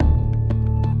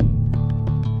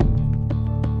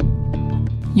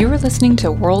You're listening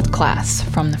to World Class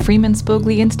from the Freeman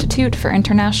Spogli Institute for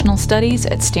International Studies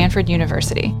at Stanford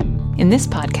University. In this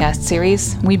podcast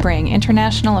series, we bring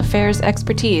international affairs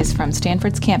expertise from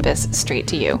Stanford's campus straight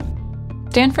to you.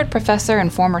 Stanford professor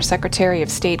and former Secretary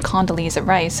of State Condoleezza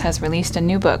Rice has released a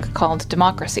new book called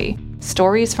Democracy: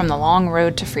 Stories from the Long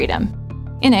Road to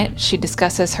Freedom. In it, she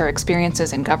discusses her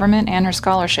experiences in government and her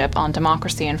scholarship on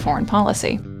democracy and foreign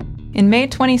policy. In May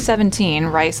 2017,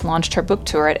 Rice launched her book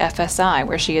tour at FSI,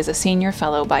 where she is a senior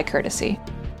fellow by courtesy.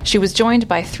 She was joined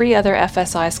by 3 other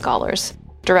FSI scholars: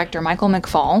 Director Michael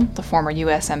McFaul, the former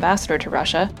U.S. ambassador to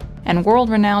Russia, and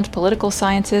world-renowned political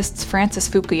scientists Francis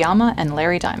Fukuyama and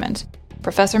Larry Diamond.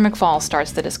 Professor McFaul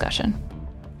starts the discussion.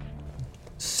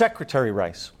 Secretary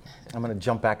Rice. I'm going to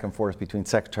jump back and forth between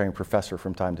secretary and professor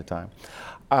from time to time.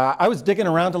 I was digging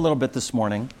around a little bit this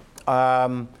morning,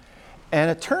 and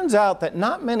it turns out that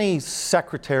not many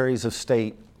secretaries of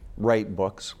state write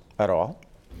books at all.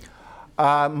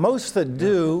 Most that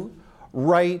do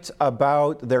write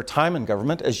about their time in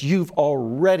government, as you've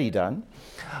already done.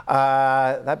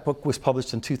 That book was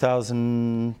published in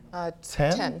 2010?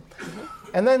 10.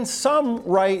 And then some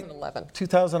write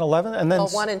 2011, and then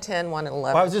 1 in 10, 1 in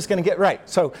 11. Well, I was just going to get right.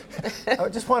 So I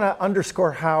just want to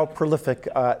underscore how prolific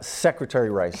Secretary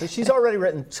Rice is. She's already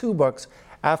written 2 books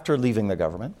after leaving the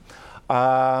government.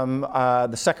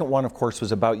 The second one, of course,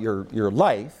 was about your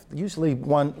life. Usually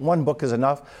one book is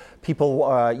enough.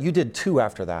 You did 2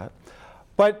 after that.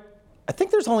 But I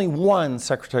think there's only one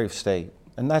Secretary of State,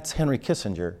 and that's Henry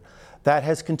Kissinger, that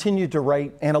has continued to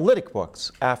write analytic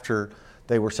books after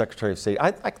they were Secretary of State.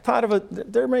 I thought of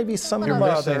it, there may be some You're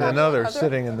missing another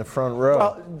sitting in the front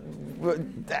row. Well,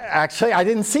 actually, I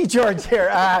didn't see George here.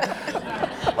 I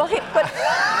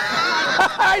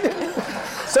didn't.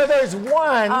 So there's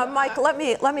one. Mike, let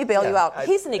me bail you out.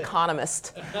 He's an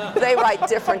economist. They write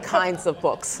different kinds of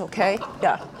books, okay?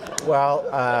 Yeah. Well,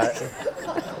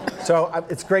 so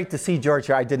it's great to see George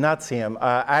here. I did not see him.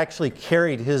 I actually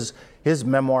carried his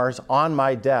memoirs on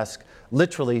my desk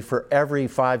literally for every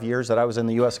 5 years that I was in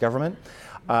the U.S. government.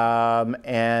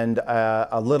 And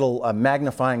a little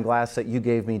magnifying glass that you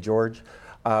gave me, George,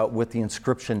 with the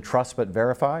inscription "Trust but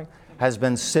Verify," has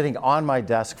been sitting on my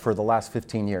desk for the last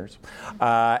 15 years.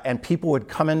 And people would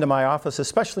come into my office,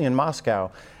 especially in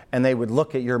Moscow, and they would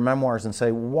look at your memoirs and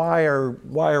say, why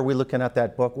are we looking at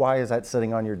that book? Why is that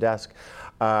sitting on your desk?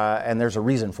 And there's a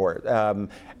reason for it.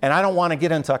 And I don't want to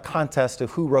get into a contest of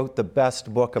who wrote the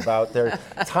best book about their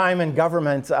time in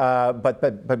government,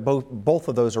 but both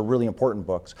of those are really important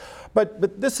books.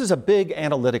 But this is a big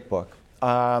analytic book.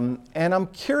 And I'm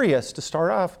curious to start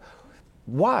off,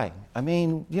 why? I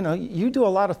mean, you do a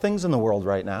lot of things in the world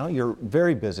right now. You're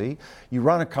very busy. You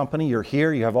run a company, you're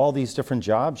here, you have all these different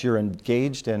jobs, you're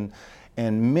engaged in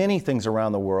many things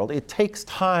around the world. It takes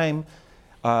time,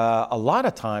 a lot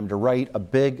of time, to write a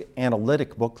big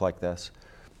analytic book like this.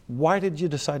 Why did you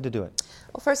decide to do it?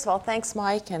 Well, first of all, thanks,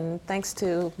 Mike, and thanks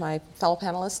to my fellow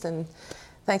panelists, and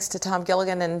thanks to Tom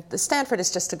Gilligan. And Stanford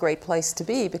is just a great place to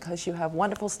be because you have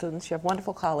wonderful students, you have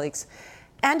wonderful colleagues,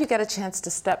 and you get a chance to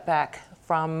step back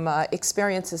from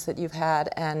experiences that you've had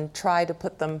and try to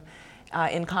put them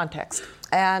in context.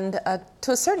 And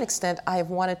to a certain extent, I have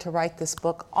wanted to write this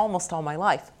book almost all my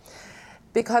life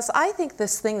because I think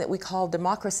this thing that we call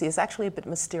democracy is actually a bit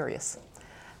mysterious.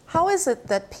 How is it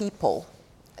that people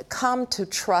come to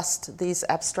trust these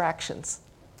abstractions,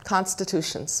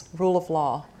 constitutions, rule of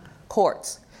law,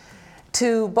 courts,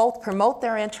 to both promote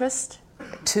their interest,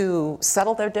 to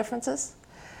settle their differences,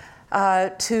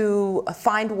 to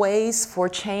find ways for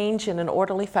change in an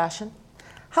orderly fashion?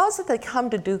 How is it they come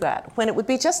to do that when it would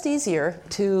be just easier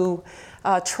to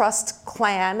trust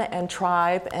clan and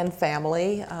tribe and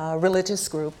family, religious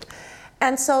group?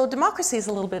 And so democracy is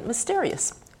a little bit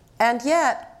mysterious. And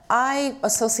yet, I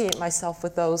associate myself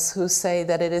with those who say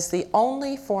that it is the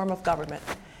only form of government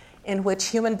in which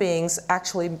human beings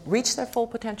actually reach their full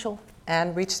potential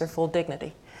and reach their full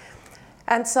dignity.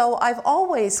 And so I've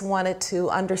always wanted to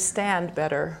understand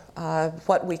better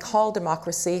what we call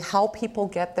democracy, how people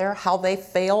get there, how they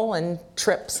fail and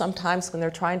trip sometimes when they're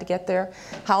trying to get there,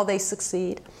 how they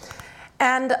succeed.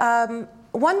 And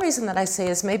one reason that I say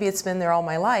is maybe it's been there all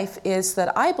my life is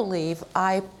that I believe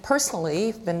I personally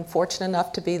have been fortunate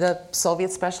enough to be the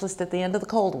Soviet specialist at the end of the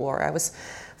Cold War. I was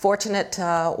fortunate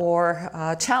or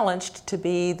challenged to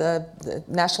be the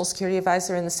National Security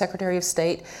Advisor and the Secretary of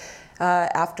State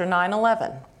after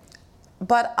 9/11.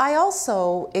 But I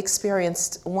also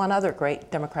experienced one other great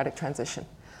democratic transition.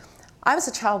 I was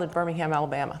a child in Birmingham,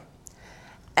 Alabama.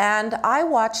 And I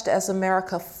watched as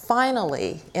America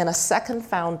finally, in a second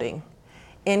founding,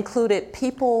 included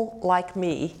people like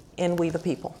me in We the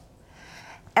People.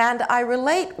 And I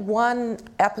relate one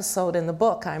episode in the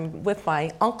book. I'm with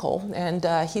my uncle, and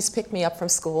he's picked me up from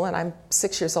school, and I'm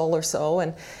 6 years old or so,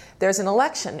 and there's an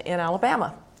election in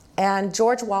Alabama, and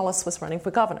George Wallace was running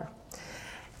for governor.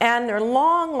 And there are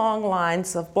long, long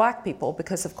lines of black people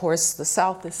because, of course, the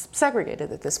South is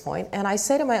segregated at this point. And I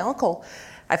say to my uncle,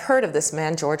 I've heard of this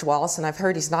man, George Wallace, and I've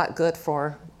heard he's not good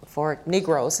for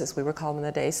Negroes, as we were called in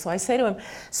the day. So I say to him,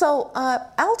 so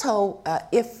Alto,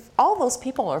 if all those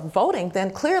people are voting,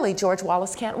 then clearly George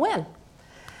Wallace can't win.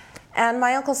 And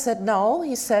my uncle said, no.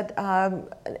 He said,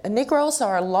 Negroes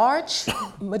are a large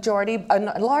majority,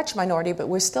 a large minority, but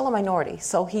we're still a minority,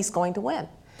 so he's going to win.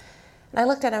 And I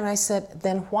looked at him and I said,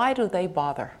 then why do they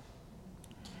bother?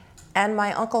 And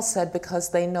my uncle said, because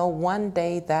they know one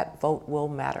day that vote will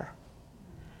matter.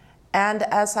 And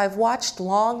as I've watched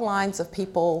long lines of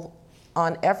people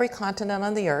on every continent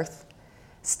on the earth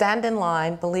stand in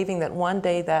line believing that one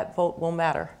day that vote will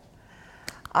matter,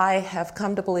 I have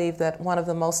come to believe that one of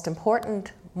the most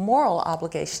important moral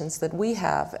obligations that we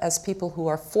have as people who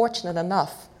are fortunate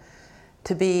enough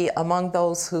to be among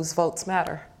those whose votes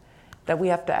matter, that we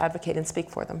have to advocate and speak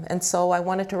for them. And so I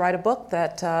wanted to write a book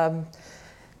that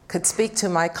could speak to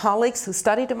my colleagues who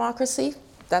study democracy,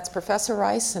 that's Professor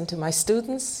Rice, and to my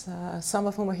students, some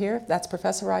of whom are here, that's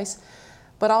Professor Rice.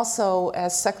 But also,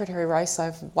 as Secretary Rice,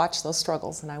 I've watched those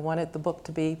struggles, and I wanted the book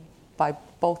to be by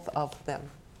both of them.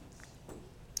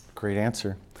 Great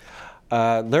answer.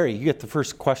 Larry, you get the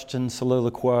first question,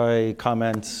 soliloquy,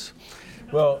 comments.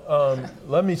 Well,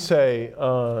 let me say,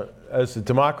 as a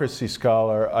democracy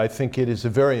scholar, I think it is a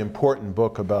very important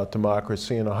book about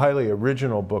democracy and a highly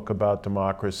original book about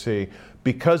democracy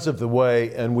because of the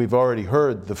way, and we've already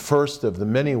heard the first of the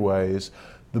many ways,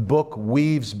 the book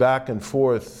weaves back and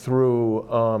forth through,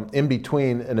 in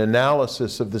between, an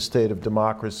analysis of the state of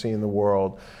democracy in the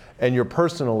world and your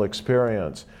personal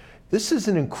experience. This is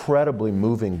an incredibly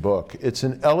moving book. It's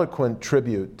an eloquent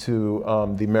tribute to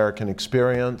the American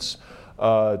experience,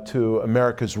 to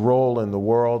America's role in the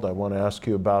world. I want to ask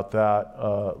you about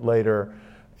that later.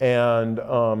 And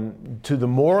to the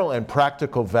moral and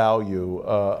practical value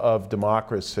of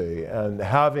democracy, and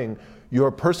having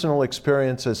your personal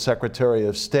experience as Secretary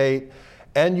of State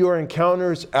and your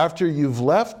encounters after you've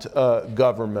left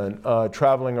government,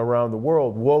 traveling around the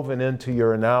world, woven into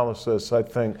your analysis, I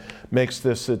think makes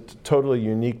this a totally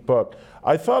unique book.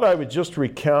 I thought I would just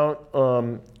recount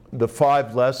the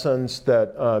 5 lessons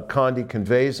that Condi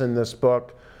conveys in this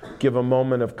book, give a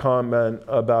moment of comment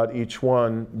about each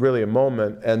one, really a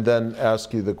moment, and then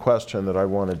ask you the question that I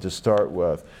wanted to start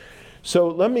with. So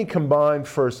let me combine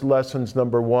first lessons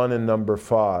number 1 and number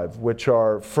 5, which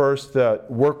are first that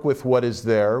work with what is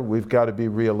there. We've got to be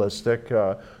realistic.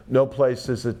 No place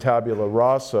is a tabula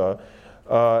rasa.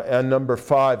 And number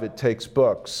 5, it takes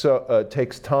books. So it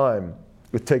takes time.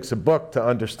 It takes a book to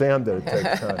understand that it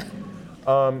takes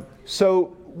time.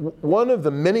 So one of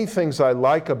the many things I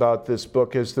like about this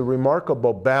book is the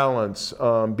remarkable balance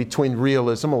between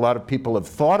realism. A lot of people have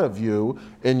thought of you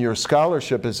in your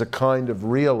scholarship as a kind of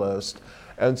realist,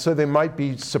 and so they might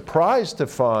be surprised to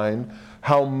find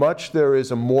how much there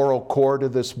is a moral core to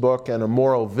this book and a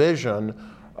moral vision,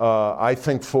 I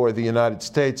think, for the United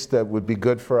States that would be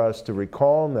good for us to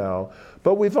recall now.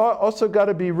 But we've also got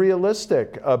to be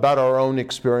realistic about our own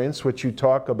experience, which you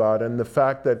talk about, and the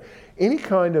fact that any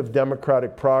kind of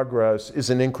democratic progress is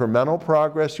an incremental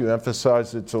progress. You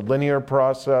emphasize it's a linear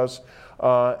process.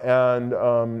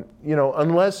 Unless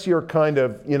you're kind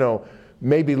of,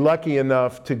 maybe lucky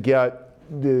enough to get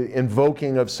the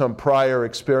invoking of some prior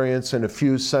experience in a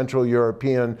few Central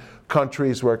European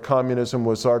countries where communism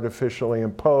was artificially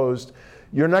imposed,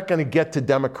 you're not going to get to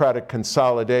democratic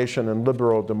consolidation and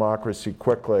liberal democracy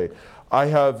quickly. I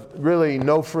have really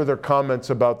no further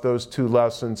comments about those 2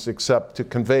 lessons except to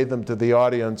convey them to the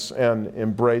audience and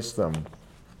embrace them.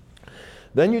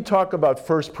 Then you talk about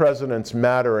first presidents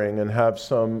mattering and have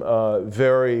some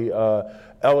very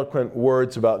eloquent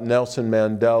words about Nelson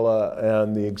Mandela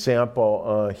and the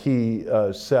example he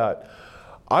set.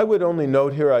 I would only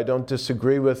note here, I don't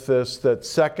disagree with this, that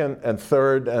second and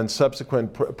third and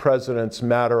subsequent presidents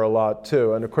matter a lot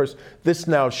too. And of course, this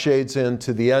now shades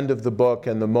into the end of the book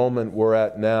and the moment we're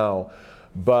at now.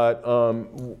 But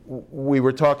we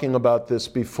were talking about this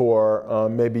before.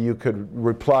 Maybe you could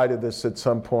reply to this at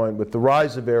some point. With the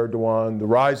rise of Erdogan, the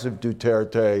rise of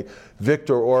Duterte,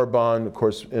 Viktor Orban, of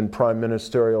course, in prime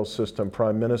ministerial system,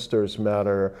 prime ministers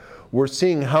matter. We're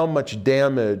seeing how much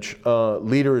damage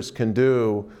leaders can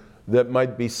do that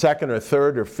might be second or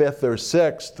third or fifth or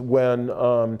sixth when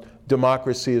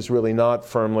democracy is really not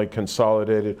firmly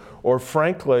consolidated. Or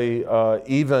frankly,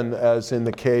 even as in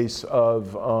the case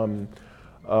of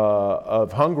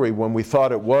of Hungary when we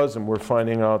thought it was, and we're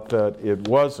finding out that it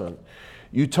wasn't.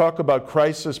 You talk about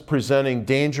crisis presenting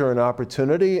danger and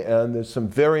opportunity, and there's some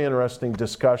very interesting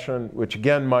discussion, which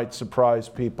again might surprise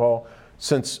people,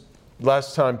 since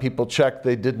last time people checked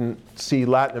they didn't see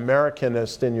Latin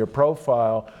Americanist in your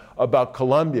profile, about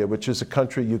Colombia, which is a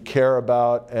country you care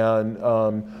about, and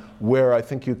where I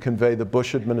think you convey the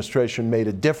Bush administration made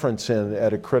a difference in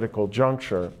at a critical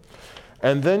juncture.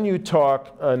 And then you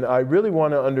talk, and I really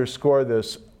want to underscore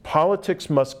this, politics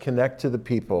must connect to the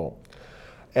people.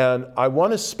 And I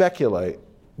want to speculate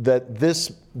that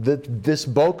this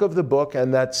bulk of the book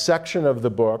and that section of the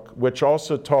book, which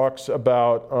also talks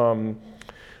about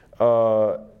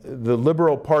the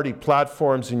Liberal Party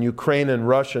platforms in Ukraine and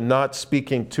Russia not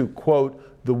speaking to, quote,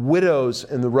 the widows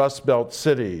in the Rust Belt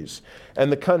cities,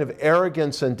 and the kind of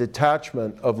arrogance and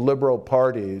detachment of liberal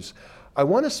parties, I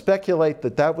want to speculate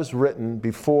that that was written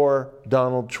before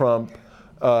Donald Trump,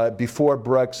 before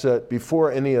Brexit,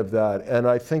 before any of that. And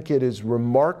I think it is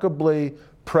remarkably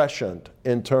prescient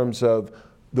in terms of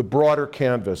the broader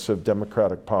canvas of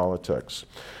democratic politics.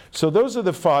 So those are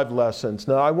the 5 lessons.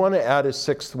 Now I want to add a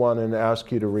 6th one and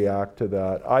ask you to react to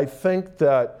that. I think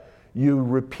that you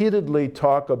repeatedly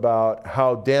talk about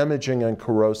how damaging and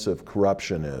corrosive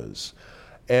corruption is.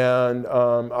 And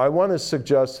I want to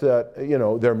suggest that,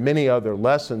 there are many other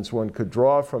lessons one could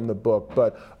draw from the book,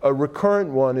 but a recurrent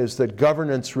one is that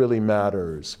governance really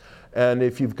matters. And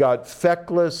if you've got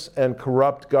feckless and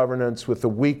corrupt governance with a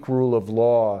weak rule of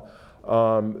law,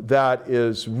 that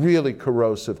is really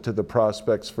corrosive to the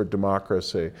prospects for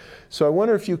democracy. So I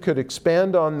wonder if you could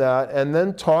expand on that and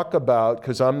then talk about,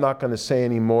 because I'm not going to say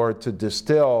any more to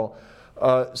distill,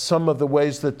 some of the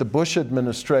ways that the Bush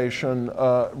administration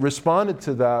responded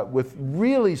to that with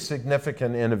really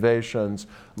significant innovations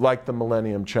like the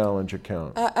Millennium Challenge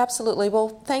account. Absolutely. Well,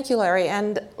 thank you, Larry.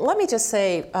 And let me just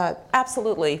say,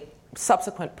 absolutely,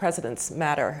 subsequent presidents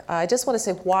matter. I just want to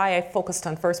say why I focused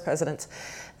on first presidents.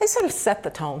 They sort of set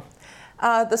the tone.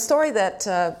 The story that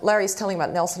Larry's telling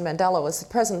about Nelson Mandela was that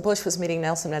President Bush was meeting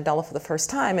Nelson Mandela for the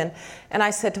first time, and I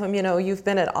said to him, you've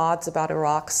been at odds about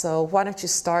Iraq, so why don't you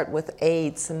start with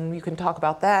AIDS, and you can talk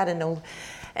about that.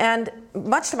 And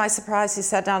much to my surprise, he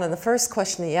sat down, and the first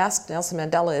question he asked Nelson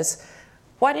Mandela is,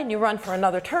 why didn't you run for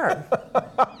another term?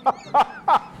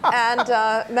 And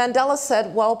Mandela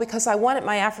said, well, because I wanted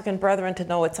my African brethren to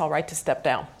know it's all right to step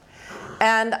down.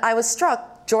 And I was struck.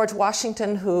 George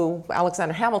Washington, who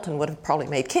Alexander Hamilton would have probably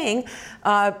made king,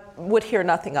 would hear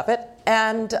nothing of it.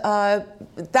 And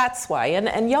that's why. And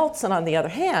Yeltsin, on the other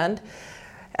hand,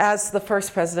 as the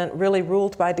first president, really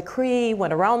ruled by decree,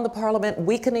 went around the parliament,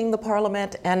 weakening the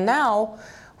parliament. And now,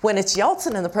 when it's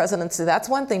Yeltsin in the presidency, that's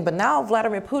one thing. But now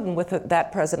Vladimir Putin with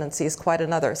that presidency is quite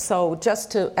another. So just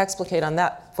to explicate on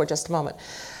that for just a moment.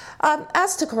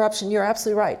 As to corruption, you're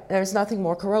absolutely right. There's nothing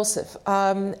more corrosive.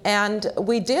 And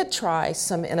we did try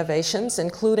some innovations,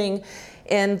 including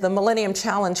in the Millennium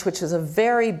Challenge, which is a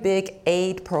very big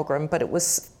aid program, but it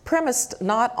was premised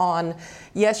not on,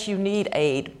 yes, you need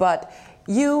aid, but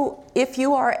if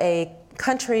you are a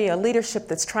country, a leadership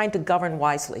that's trying to govern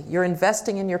wisely, you're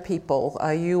investing in your people,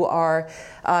 you are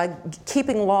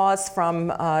keeping laws from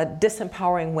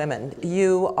disempowering women,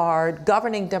 you are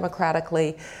governing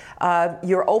democratically,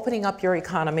 you're opening up your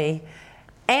economy,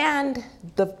 and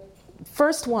the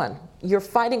first one, you're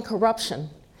fighting corruption,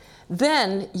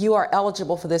 then you are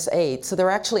eligible for this aid. So there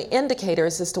are actually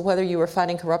indicators as to whether you were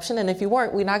fighting corruption, and if you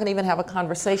weren't, we're not going to even have a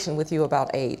conversation with you about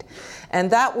aid.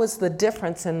 And that was the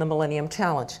difference in the Millennium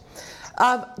Challenge.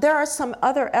 There are some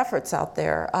other efforts out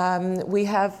there. We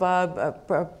have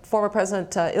former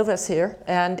President Ilves here,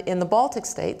 and in the Baltic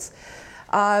states,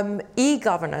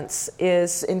 e-governance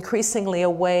is increasingly a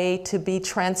way to be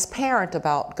transparent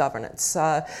about governance.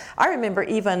 I remember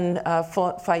even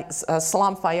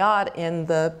Salam Fayyad in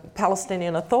the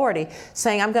Palestinian Authority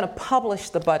saying, I'm going to publish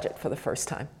the budget for the first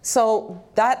time. So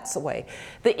that's a way.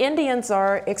 The Indians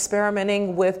are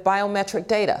experimenting with biometric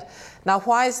data. Now,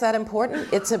 why is that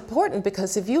important? It's important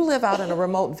because if you live out in a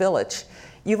remote village,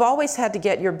 you've always had to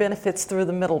get your benefits through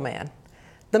the middleman.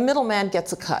 The middleman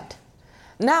gets a cut.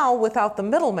 Now, without the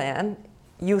middleman,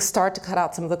 you start to cut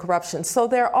out some of the corruption. So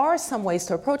there are some ways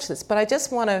to approach this, but I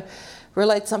just want to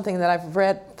relate something that I've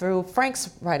read through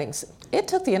Frank's writings. It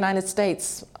took the United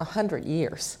States 100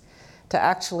 years to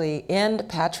actually end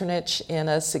patronage in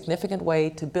a significant way,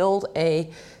 to build a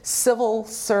civil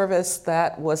service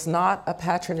that was not a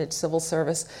patronage civil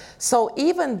service. So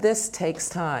even this takes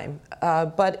time,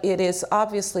 but it is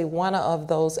obviously one of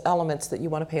those elements that you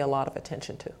want to pay a lot of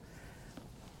attention to.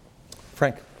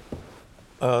 Frank.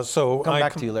 Come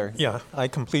back to you, Larry. Yeah, I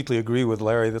completely agree with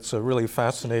Larry. That's a really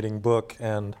fascinating book,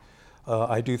 and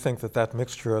I do think that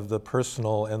mixture of the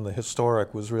personal and the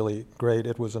historic was really great.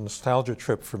 It was a nostalgia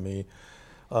trip for me.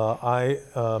 I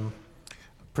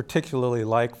particularly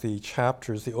like the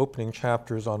opening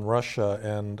chapters on Russia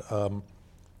and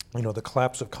the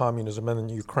collapse of communism in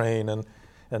Ukraine and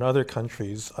other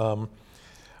countries.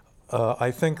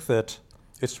 I think that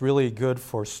it's really good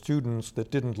for students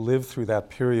that didn't live through that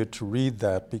period to read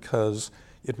that, because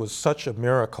it was such a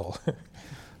miracle.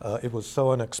 It was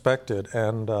so unexpected.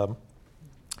 And,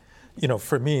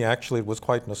 for me, actually, it was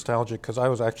quite nostalgic, because I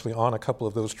was actually on a couple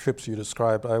of those trips you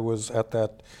described. I was at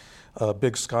that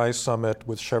Big Sky Summit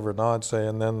with Shevardnadze,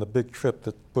 and then the big trip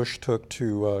that Bush took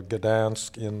to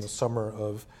Gdansk in the summer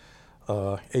of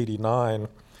 '89.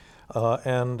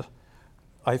 And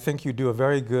I think you do a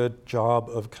very good job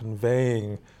of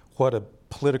conveying what a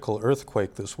political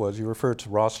earthquake this was. You referred to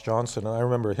Ross Johnson, and I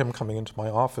remember him coming into my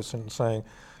office and saying,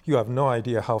 "You have no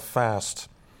idea how fast,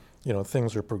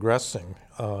 things are progressing."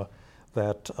 And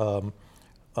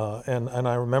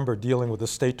I remember dealing with the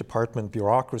State Department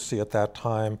bureaucracy at that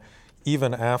time,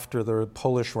 even after the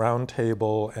Polish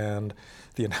Roundtable and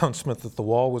the announcement that the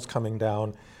wall was coming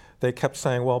down. They kept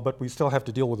saying, "Well, but we still have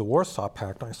to deal with the Warsaw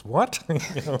Pact." I said, "What?"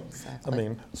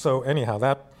 Exactly. So anyhow,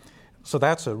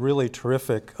 that's a really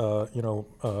terrific,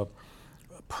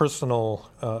 personal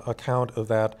account of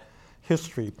that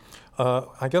history.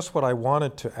 I guess what I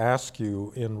wanted to ask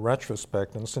you in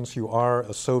retrospect, and since you are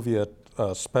a Soviet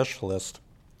specialist,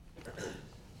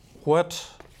 what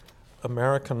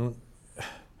American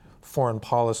foreign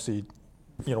policy,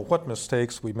 what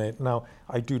mistakes we made. Now,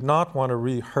 I do not want to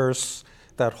rehearse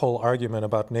that whole argument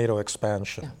about NATO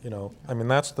expansion.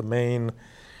 That's the main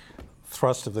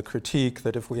thrust of the critique,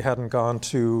 that if we hadn't gone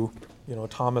to,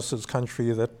 Thomas's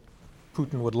country, that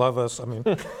Putin would love us.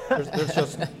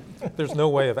 There's no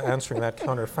way of answering that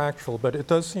counterfactual. But it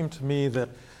does seem to me that,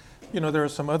 there are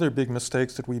some other big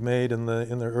mistakes that we made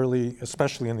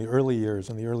especially in the early years,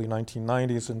 in the early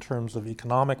 1990s, in terms of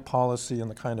economic policy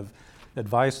and the kind of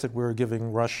advice that we were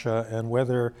giving Russia, and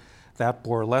whether that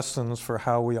bore lessons for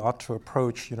how we ought to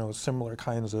approach, similar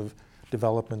kinds of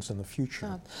developments in the future.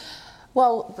 Yeah.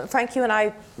 Well, Frank, you and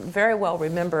I very well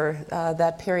remember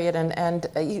that period, and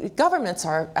governments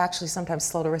are actually sometimes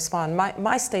slow to respond.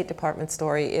 My State Department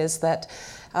story is that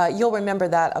you'll remember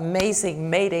that amazing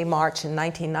May Day march in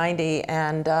 1990,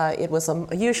 and it was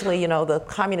usually, the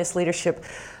communist leadership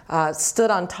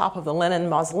stood on top of the Lenin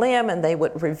Mausoleum, and they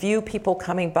would review people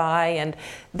coming by. And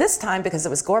this time, because it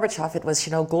was Gorbachev, it was,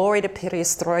 glory to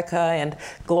Perestroika and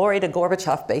glory to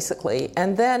Gorbachev, basically.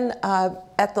 And then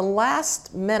at the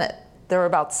last minute, there were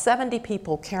about 70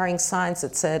 people carrying signs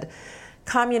that said,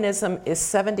 "Communism is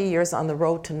 70 years on the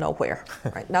road to nowhere."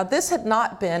 Right? Now, this had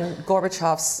not been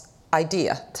Gorbachev's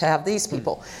idea to have these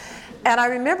people. And I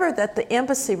remember that the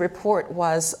embassy report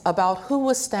was about who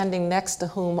was standing next to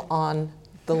whom on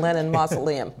the Lenin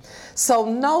Mausoleum. So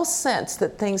no sense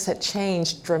that things had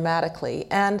changed dramatically.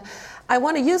 And I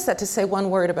want to use that to say one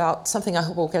word about something I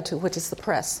hope we'll get to, which is the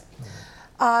press.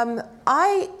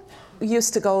 I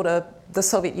used to go to the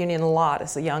Soviet Union a lot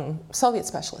as a young Soviet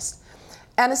specialist.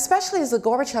 And especially as the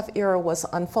Gorbachev era was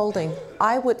unfolding,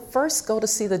 I would first go to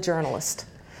see the journalist.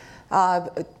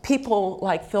 People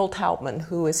like Phil Taubman,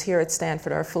 who is here at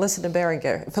Stanford, or Felicity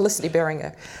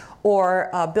Beringer, or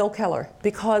Bill Keller,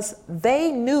 because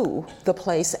they knew the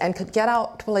place and could get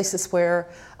out to places where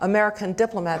American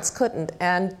diplomats couldn't.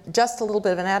 And just a little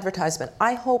bit of an advertisement.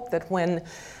 I hope that when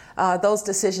those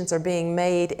decisions are being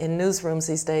made in newsrooms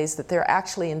these days, that they're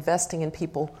actually investing in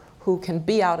people who can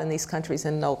be out in these countries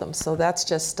and know them. So that's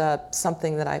just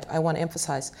something that I want to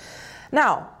emphasize.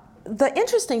 Now, the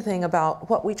interesting thing about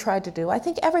what we tried to do, I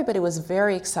think everybody was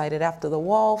very excited after the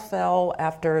wall fell,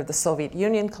 after the Soviet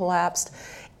Union collapsed.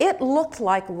 It looked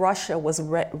like Russia was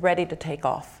ready to take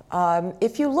off.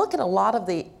 If you look at a lot of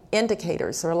the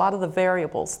indicators or a lot of the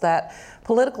variables that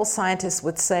political scientists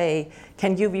would say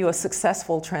can give you a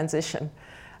successful transition,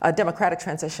 a democratic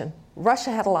transition,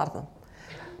 Russia had a lot of them.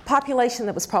 Population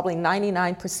that was probably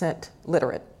 99%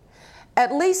 literate.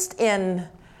 At least in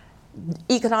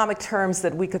economic terms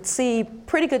that we could see,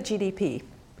 pretty good GDP,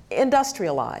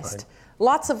 industrialized, right.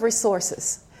 Lots of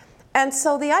resources. And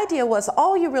so the idea was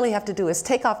all you really have to do is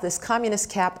take off this communist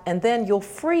cap and then you'll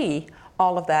free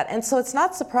all of that. And so it's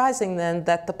not surprising then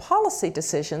that the policy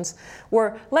decisions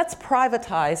were, let's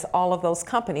privatize all of those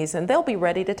companies and they'll be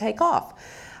ready to take off.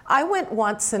 I went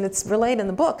once, and it's relayed in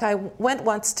the book, I went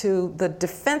once to the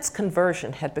defense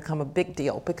conversion had become a big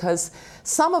deal because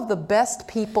some of the best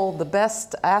people, the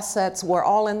best assets were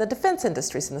all in the defense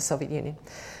industries in the Soviet Union.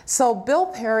 So Bill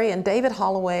Perry and David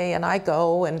Holloway and I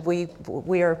go, and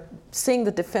we are seeing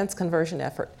the defense conversion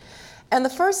effort. And the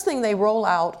first thing they roll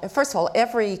out, first of all,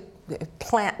 every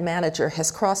plant manager has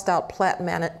crossed out plant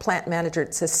manager,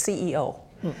 it says CEO.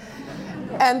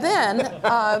 And then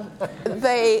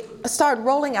they started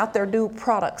rolling out their new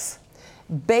products.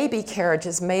 Baby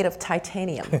carriages made of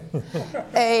titanium.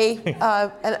 A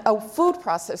food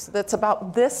processor that's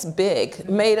about this big,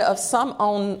 made of some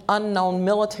unknown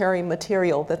military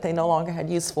material that they no longer had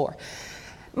use for.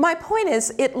 My point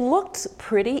is, it looked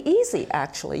pretty easy,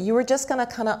 actually. You were just going to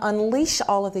kind of unleash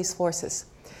all of these forces.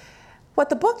 What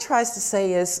the book tries to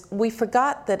say is, we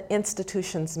forgot that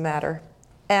institutions matter.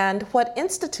 And what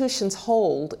institutions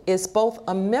hold is both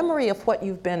a memory of what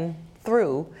you've been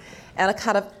through and a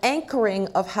kind of anchoring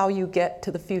of how you get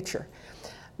to the future.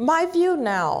 My view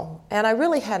now, and I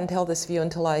really hadn't held this view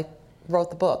until I wrote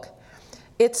the book,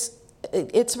 it's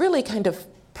really kind of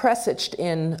presaged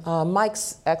in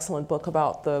Mike's excellent book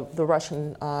about the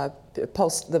Russian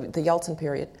post the Yeltsin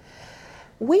period.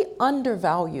 We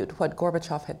undervalued what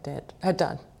Gorbachev had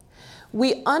done.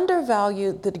 We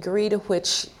undervalued the degree to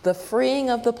which the freeing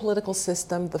of the political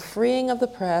system, the freeing of the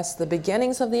press, the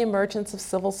beginnings of the emergence of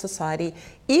civil society,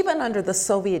 even under the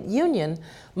Soviet Union,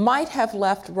 might have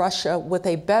left Russia with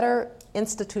a better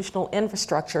institutional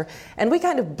infrastructure. And we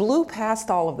kind of blew past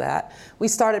all of that. We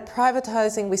started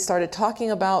privatizing, we started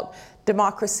talking about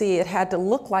democracy. It had to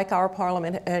look like our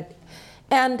parliament.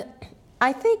 And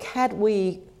I think had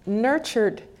we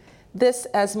nurtured this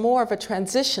as more of a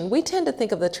transition, we tend to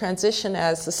think of the transition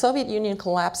as the Soviet Union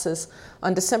collapses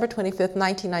on December 25th,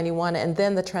 1991, and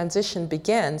then the transition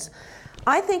begins.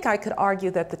 I think I could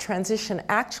argue that the transition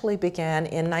actually began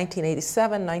in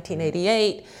 1987,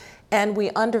 1988, and we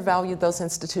undervalued those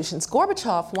institutions.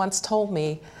 Gorbachev once told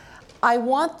me, "I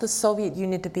want the Soviet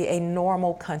Union to be a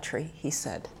normal country," he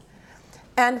said.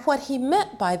 And what he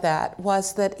meant by that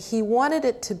was that he wanted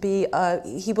it to be,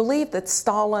 he believed that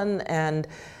Stalin and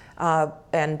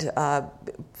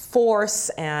force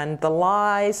and the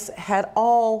lies had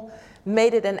all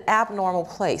made it an abnormal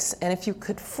place. And if you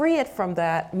could free it from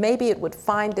that, maybe it would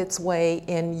find its way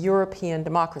in European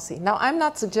democracy. Now, I'm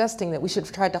not suggesting that we should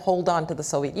try to hold on to the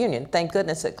Soviet Union. Thank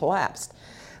goodness it collapsed.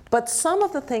 But some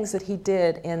of the things that he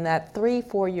did in that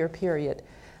 3-4 year period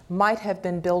might have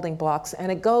been building blocks.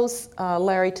 And it goes,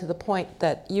 Larry, to the point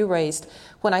that you raised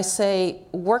when I say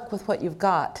work with what you've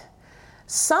got.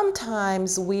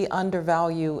 Sometimes we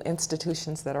undervalue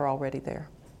institutions that are already there.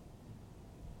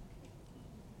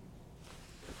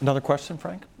 Another question,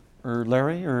 Frank, or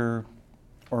Larry, or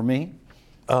me?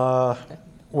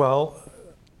 Well,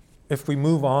 if we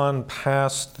move on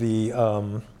past the,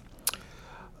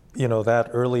 that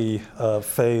early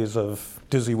phase of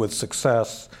dizzy with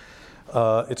success,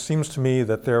 it seems to me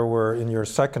that there were, in your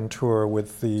second tour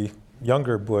with the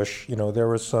younger Bush, there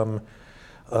were some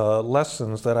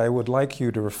lessons that I would like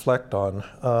you to reflect on,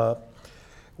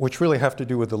 which really have to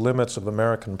do with the limits of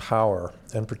American power,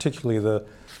 and particularly the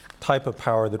type of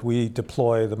power that we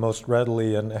deploy the most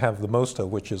readily and have the most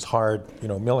of, which is hard,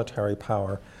 military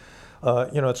power.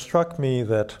 It struck me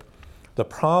that the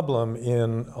problem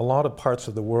in a lot of parts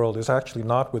of the world is actually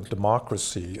not with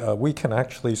democracy. We can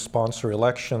actually sponsor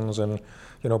elections, and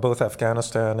both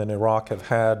Afghanistan and Iraq have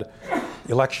had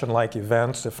election-like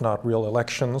events, if not real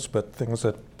elections, but things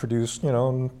that produce,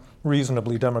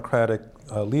 reasonably democratic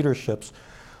leaderships.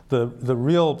 The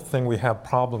real thing we have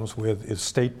problems with is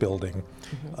state building.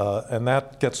 And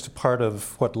that gets to part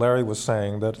of what Larry was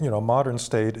saying, that modern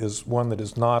state is one that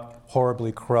is not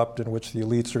horribly corrupt, in which the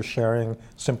elites are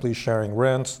simply sharing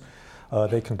rents.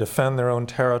 They can defend their own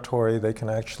territory. They can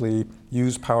actually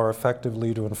use power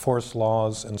effectively to enforce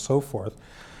laws and so forth.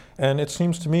 And it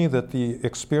seems to me that the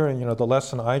experience, the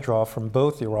lesson I draw from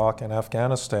both Iraq and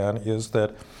Afghanistan is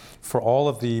that for all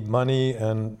of the money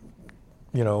and,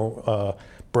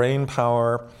 brain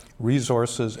power,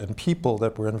 resources, and people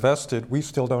that were invested, we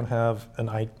still don't have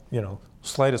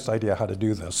slightest idea how to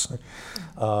do this.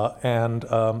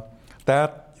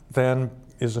 That then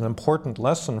is an important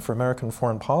lesson for American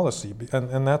foreign policy,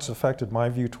 and that's affected my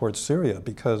view towards Syria,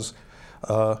 because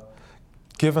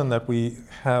given that we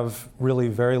have really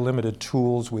very limited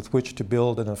tools with which to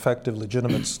build an effective,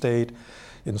 legitimate state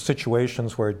in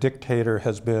situations where a dictator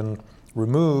has been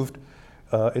removed,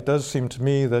 it does seem to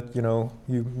me that you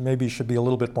maybe should be a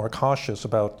little bit more cautious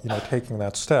about taking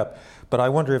that step. But I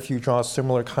wonder if you draw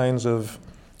similar kinds of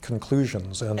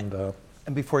conclusions. And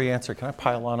before you answer, can I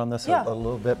pile on this Yeah. a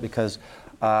little bit? Because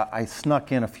I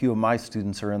snuck in a few of my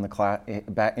students are in the class,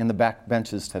 in the back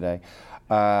benches today.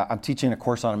 I'm teaching a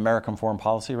course on American foreign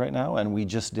policy right now, and we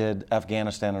just did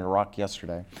Afghanistan and Iraq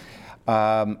yesterday.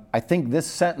 I think this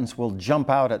sentence will jump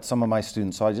out at some of my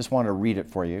students, so I just want to read it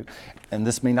for you. And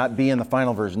this may not be in the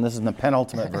final version, this is in the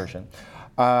penultimate version.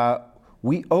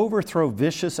 We overthrow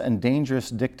vicious and dangerous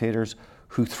dictators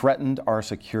who threatened our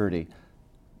security,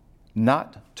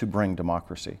 not to bring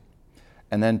democracy.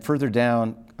 And then further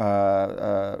down,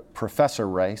 Professor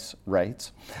Rice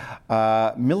writes,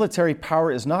 military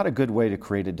power is not a good way to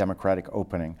create a democratic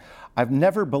opening. I've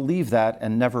never believed that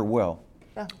and never will.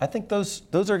 Yeah. I think those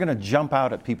are going to jump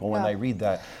out at people when they read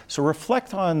that. So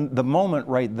reflect on the moment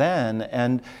right then.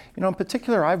 And, in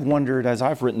particular, I've wondered as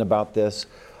I've written about this,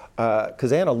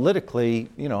 because analytically,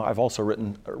 I've also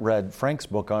read Frank's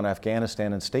book on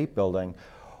Afghanistan and state building.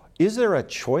 Is there a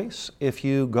choice if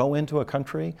you go into a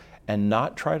country and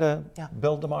not try to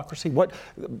build democracy?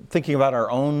 Thinking about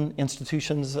our own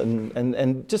institutions,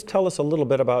 and just tell us a little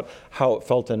bit about how it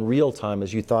felt in real time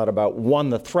as you thought about, one,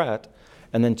 the threat,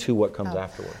 and then two, what comes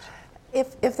afterwards.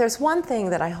 If there's one thing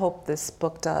that I hope this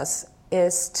book does,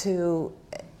 is to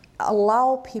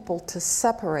allow people to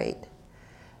separate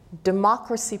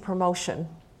democracy promotion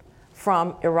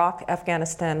from Iraq,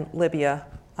 Afghanistan, Libya,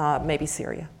 maybe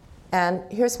Syria. And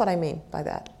here's what I mean by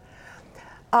that.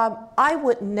 I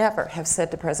would never have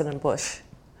said to President Bush,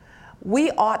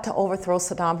 we ought to overthrow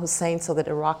Saddam Hussein so that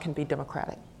Iraq can be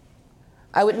democratic.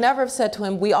 I would never have said to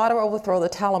him, we ought to overthrow the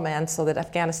Taliban so that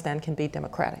Afghanistan can be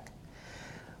democratic.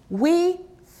 We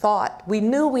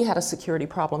knew we had a security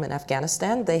problem in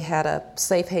Afghanistan. They had a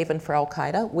safe haven for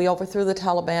al-Qaeda. We overthrew the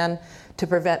Taliban to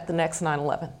prevent the next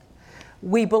 9/11.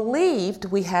 We believed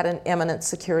we had an imminent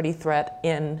security threat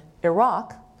in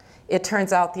Iraq. It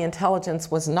turns out the intelligence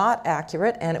was not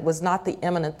accurate, and it was not the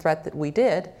imminent threat that we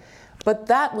did, but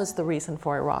that was the reason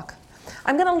for Iraq.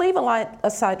 I'm going to leave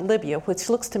aside Libya, which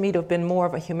looks to me to have been more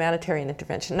of a humanitarian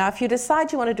intervention. Now, if you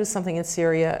decide you want to do something in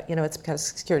Syria, it's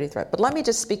because of a security threat. But let me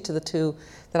just speak to the two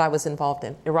that I was involved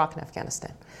in, Iraq and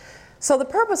Afghanistan. So the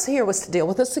purpose here was to deal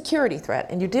with a security threat,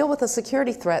 and you deal with a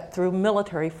security threat through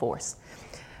military force.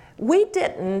 We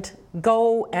didn't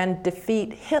go and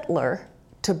defeat Hitler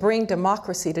to bring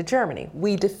democracy to Germany.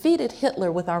 We defeated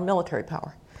Hitler with our military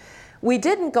power. We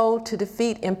didn't go to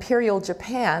defeat Imperial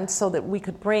Japan so that we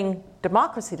could bring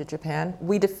democracy to Japan.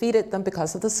 We defeated them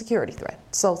because of the security threat.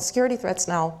 So security threat's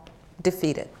now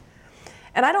defeated.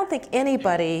 And I don't think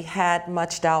anybody had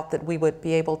much doubt that we would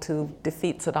be able to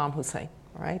defeat Saddam Hussein,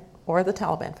 right? Or the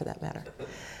Taliban for that matter.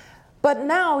 But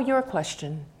now your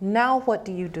question, now what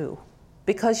do you do?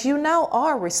 Because you now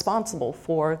are responsible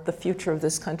for the future of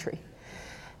this country.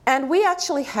 And we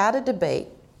actually had a debate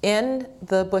in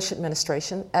the Bush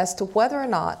administration as to whether or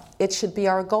not it should be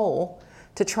our goal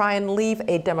to try and leave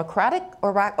a democratic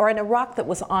Iraq, or an Iraq that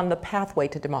was on the pathway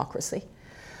to democracy,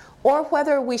 or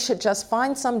whether we should just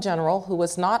find some general who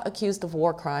was not accused of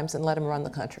war crimes and let him run the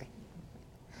country.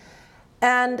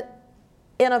 And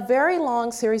in a very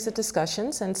long series of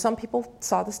discussions, and some people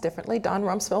saw this differently, Don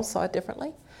Rumsfeld saw it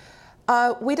differently,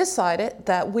 we decided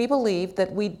that we believed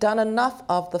that we'd done enough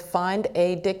of the find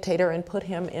a dictator and put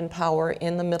him in power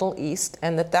in the Middle East,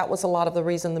 and that was a lot of the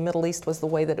reason the Middle East was the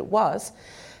way that it was.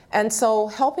 And so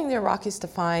helping the Iraqis to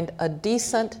find a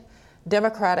decent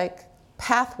democratic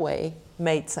pathway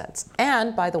made sense.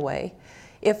 And by the way,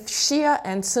 if Shia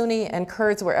and Sunni and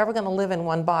Kurds were ever going to live in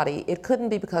one body, it couldn't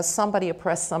be because somebody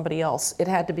oppressed somebody else. It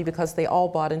had to be because they all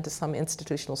bought into some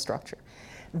institutional structure.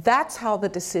 That's how the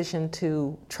decision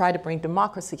to try to bring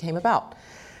democracy came about.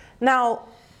 Now,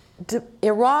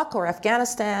 Iraq or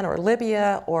Afghanistan or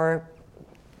Libya or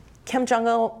Kim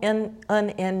Jong-un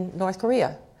in North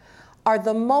Korea are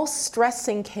the most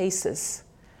stressing cases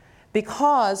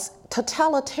because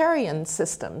totalitarian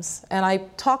systems, and I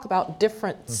talk about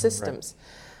different systems,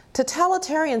 right.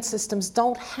 Totalitarian systems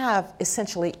don't have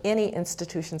essentially any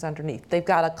institutions underneath. They've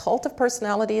got a cult of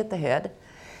personality at the head.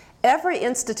 Every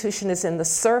institution is in the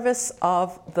service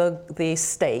of the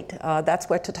state. That's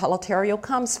where totalitarian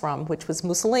comes from, which was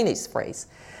Mussolini's phrase.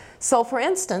 So for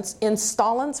instance, in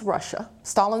Stalin's Russia,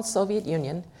 Stalin's Soviet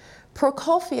Union,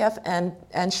 Prokofiev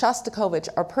and Shostakovich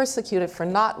are persecuted for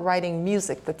not writing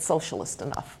music that's socialist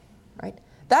enough, right?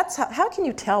 That's how can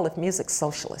you tell if music's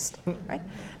socialist, right?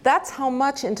 That's how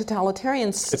much in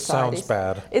totalitarian societies. It sounds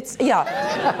bad. It's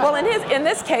well, in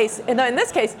this case,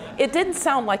 it didn't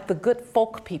sound like the good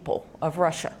folk people of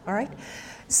Russia. All right,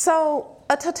 so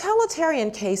a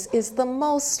totalitarian case is the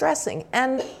most stressing,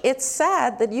 and it's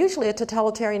sad that usually a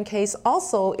totalitarian case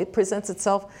also it presents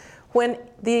itself when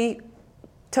the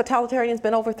totalitarian's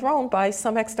been overthrown by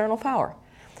some external power.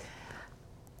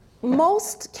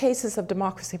 most cases of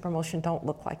democracy promotion don't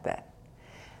look like that.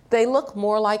 They look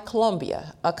more like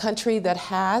Colombia, a country that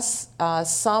has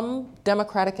some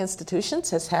democratic institutions,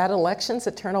 has had elections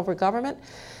that turn over government,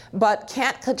 but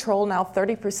can't control now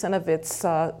 30% of its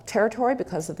territory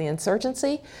because of the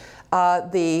insurgency.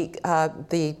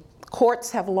 The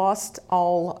courts have lost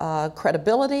all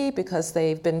credibility because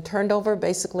they've been turned over.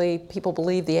 Basically, people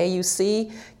believe the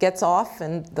AUC gets off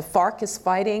and the FARC is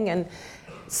fighting. And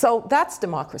so that's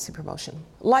democracy promotion.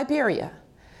 Liberia,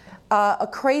 a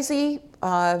crazy,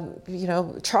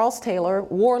 Charles Taylor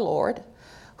warlord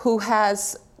who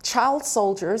has child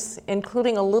soldiers,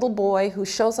 including a little boy who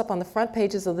shows up on the front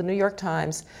pages of the New York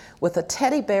Times with a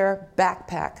teddy bear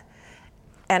backpack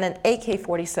and an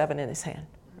AK-47 in his hand.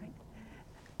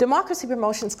 Democracy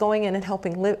promotion is going in and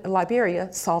helping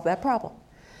Liberia solve that problem.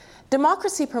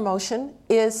 Democracy promotion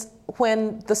is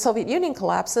when the Soviet Union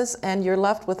collapses and you're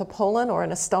left with a Poland or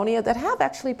an Estonia that have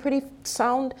actually pretty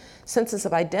sound senses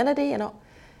of identity,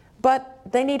 but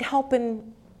they need help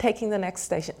in taking the next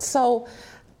station. So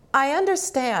I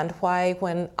understand why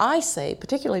when I say,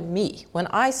 particularly me, when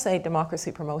I say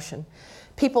democracy promotion,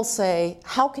 people say,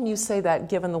 how can you say that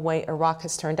given the way Iraq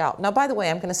has turned out? Now, by the way,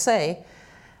 I'm going to say,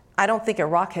 I don't think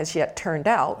Iraq has yet turned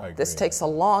out. This takes a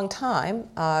long time,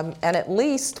 and at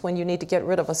least when you need to get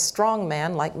rid of a strong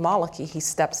man like Maliki, he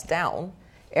steps down.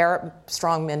 Arab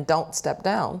strong men don't step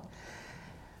down.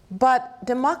 But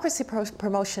democracy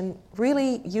promotion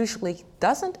really usually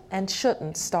doesn't and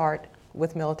shouldn't start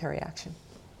with military action.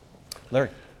 Larry.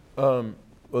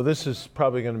 Well, this is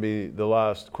probably going to be the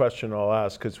last question I'll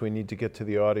ask because we need to get to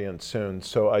the audience soon.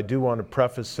 So I do want to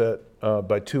preface it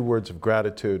by 2 words of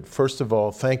gratitude. First of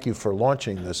all, thank you for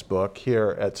launching this book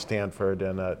here at Stanford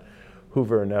and at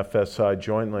Hoover and FSI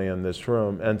jointly in this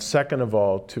room. And second of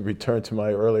all, to return to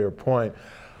my earlier point,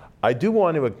 I do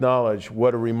want to acknowledge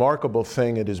what a remarkable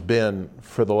thing it has been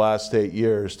for the last 8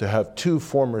 years to have 2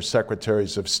 former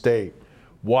secretaries of state,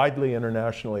 widely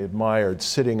internationally admired,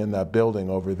 sitting in that building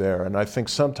over there. And I think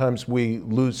sometimes we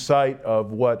lose sight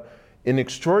of what an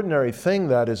extraordinary thing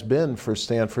that has been for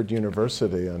Stanford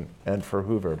University and for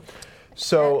Hoover.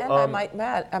 So, and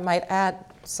I might add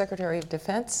Secretary of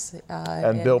Defense.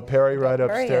 And Bill Perry right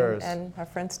upstairs. And our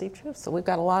friend Steve Chu. So we've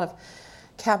got a lot of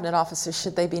cabinet officers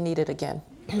should they be needed again.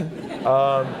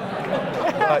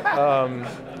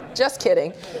 Just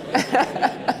kidding.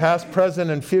 Past,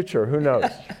 present, and future, who knows?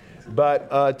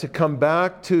 But to come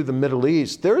back to the Middle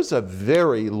East, there's a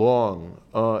very long,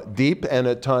 deep, and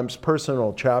at times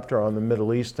personal chapter on the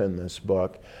Middle East in this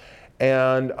book.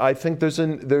 And I think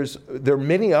there are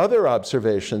many other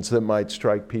observations that might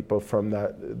strike people from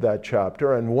that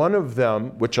chapter. And one of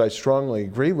them, which I strongly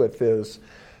agree with, is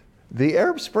the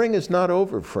Arab Spring is not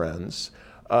over, friends.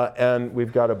 And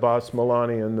we've got Abbas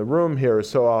Milani in the room here,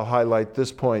 so I'll highlight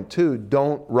this point too.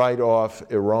 Don't write off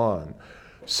Iran.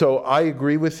 So I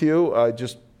agree with you. I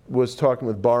just was talking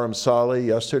with Barham Saleh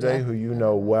yesterday, who you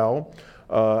know well,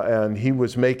 and he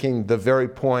was making the very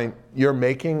point you're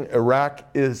making. Iraq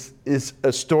is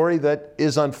a story that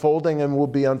is unfolding and will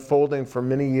be unfolding for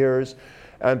many years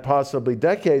and possibly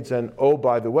decades. And oh,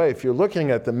 by the way, if you're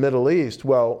looking at the Middle East,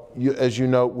 well, as you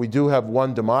know, we do have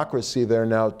one democracy there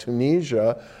now,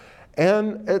 Tunisia,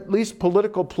 and at least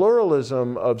political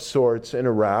pluralism of sorts in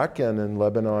Iraq and in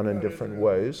Lebanon in different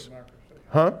ways.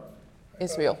 Huh?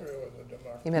 Israel.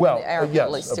 You meant the Arab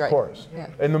Middle East, yes, of right? course. Yeah.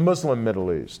 In the Muslim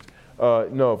Middle East.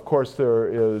 No, of course there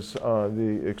is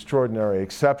the extraordinary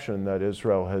exception that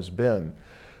Israel has been.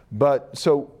 But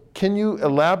so can you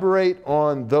elaborate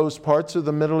on those parts of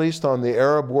the Middle East, on the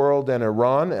Arab world and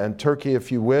Iran and Turkey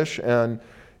if you wish, and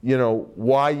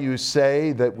why you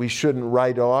say that we shouldn't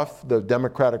write off the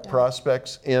democratic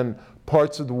prospects in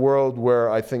parts of the world where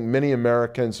I think many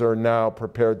Americans are now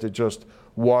prepared to just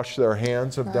wash their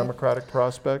hands of democratic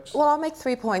prospects? Well, I'll make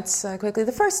 3 points quickly.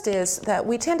 The first is that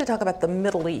we tend to talk about the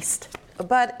Middle East,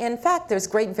 but in fact there's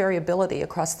great variability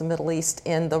across the Middle East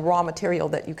in the raw material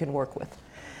that you can work with.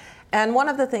 And one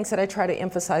of the things that I try to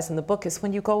emphasize in the book is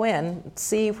when you go in,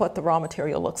 see what the raw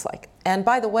material looks like. And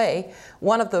by the way,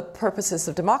 one of the purposes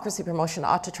of democracy promotion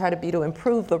ought to try to be to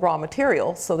improve the raw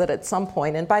material so that at some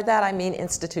point, and by that I mean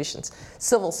institutions,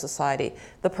 civil society,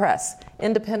 the press,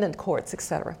 independent courts,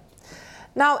 etc.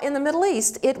 Now, in the Middle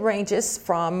East, it ranges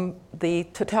from the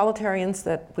totalitarians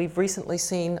that we've recently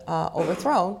seen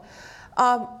overthrown,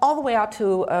 all the way out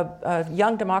to a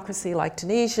young democracy like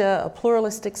Tunisia, a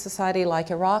pluralistic society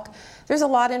like Iraq. There's a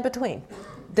lot in between.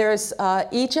 There's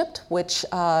Egypt, which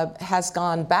has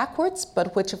gone backwards,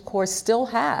 but which of course still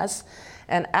has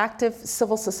an active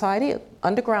civil society,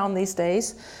 underground these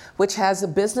days, which has a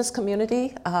business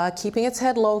community keeping its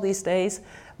head low these days,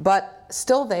 but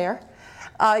still there.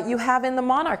 You have in the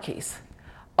monarchies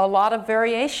a lot of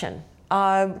variation,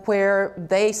 where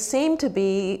they seem to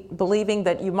be believing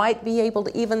that you might be able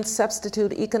to even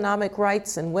substitute economic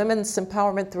rights and women's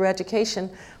empowerment through education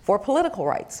for political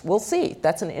rights. We'll see.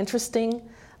 That's an interesting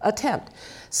attempt.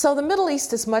 So the Middle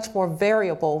East is much more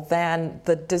variable than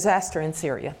the disaster in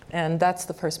Syria, and that's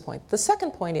the first point. The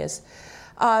second point is,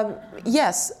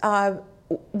 yes,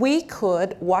 we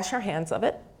could wash our hands of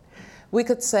it. We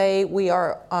could say we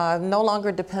are no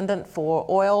longer dependent for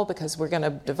oil because we're going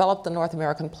to develop the North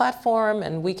American platform,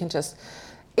 and we can just,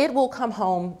 it will come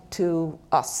home to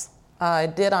us.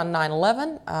 It did on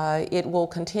 9/11. It will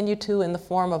continue to in the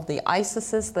form of the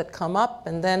ISISes that come up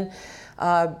and then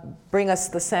bring us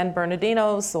the San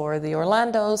Bernardinos or the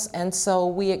Orlandos, and so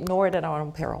we ignore it at our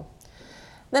own peril.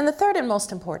 Then the third and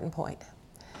most important point.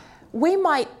 We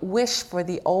might wish for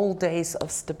the old days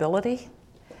of stability,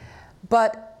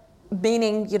 but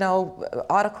meaning, you know,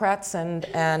 autocrats and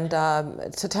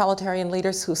totalitarian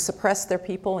leaders who suppress their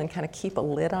people and kind of keep a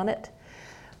lid on it.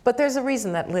 But there's a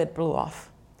reason that lid blew off.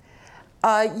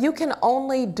 You can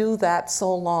only do that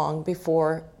so long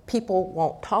before people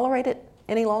won't tolerate it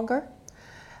any longer.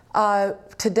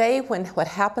 Today, when what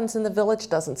happens in the village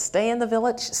doesn't stay in the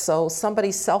village, so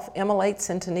somebody self-immolates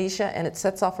in Tunisia and it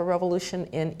sets off a revolution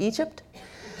in Egypt,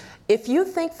 if you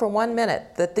think for 1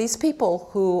 minute that these people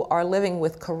who are living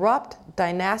with corrupt,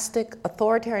 dynastic,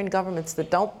 authoritarian governments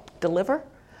that don't deliver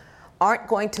aren't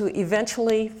going to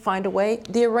eventually find a way,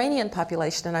 the Iranian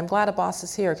population, and I'm glad Abbas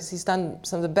is here because he's done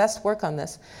some of the best work on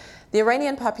this, the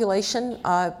Iranian population,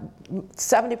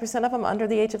 70% of them under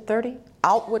the age of 30,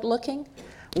 outward looking,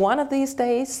 one of these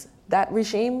days that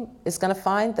regime is going to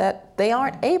find that they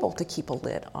aren't able to keep a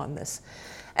lid on this.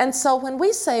 And so when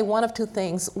we say one of two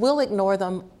things, we'll ignore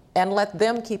them and let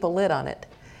them keep a lid on it,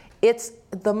 it's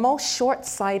the most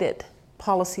short-sighted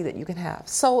policy that you can have.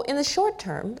 So in the short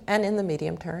term and in the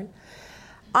medium term,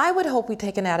 I would hope we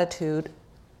take an attitude,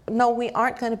 no, we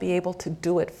aren't going to be able to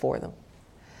do it for them.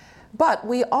 But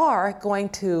we are going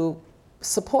to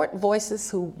support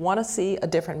voices who want to see a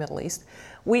different Middle East.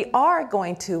 We are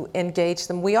going to engage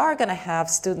them. We are going to have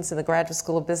students in the Graduate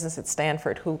School of Business at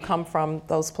Stanford who come from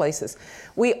those places.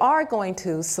 We are going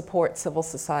to support civil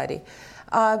society.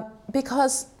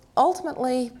 Because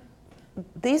ultimately,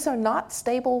 these are not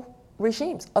stable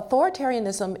regimes.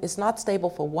 Authoritarianism is not stable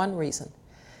for one reason.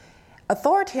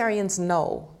 Authoritarians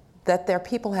know that their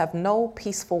people have no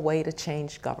peaceful way to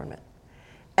change government.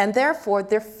 And therefore,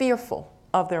 they're fearful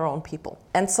of their own people.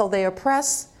 And so they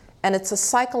oppress, and it's a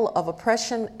cycle of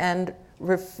oppression and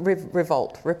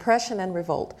revolt, repression and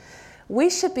revolt. We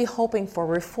should be hoping for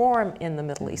reform in the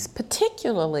Middle East,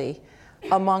 particularly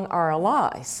among our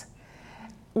allies.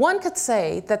 One could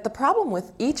say that the problem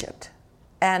with Egypt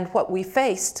and what we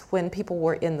faced when people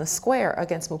were in the square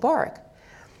against Mubarak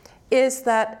is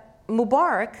that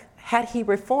Mubarak, had he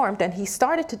reformed, and he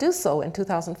started to do so in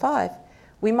 2005,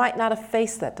 we might not have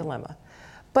faced that dilemma.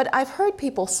 But I've heard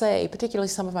people say, particularly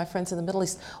some of my friends in the Middle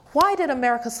East, why did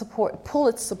America pull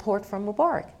its support from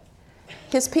Mubarak?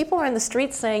 His people are in the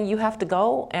streets saying you have to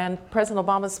go, and President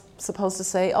Obama's supposed to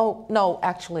say, oh, no,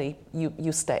 actually,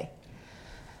 you stay.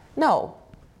 No.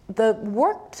 The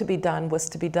work to be done was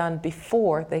to be done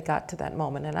before they got to that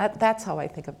moment, and that's how I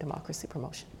think of democracy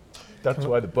promotion. That's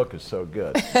why the book is so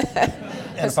good.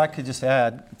 And if I could just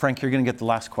add, Frank, you're going to get the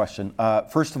last question.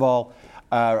 First of all,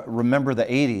 remember the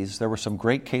 80s, there were some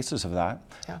great cases of that.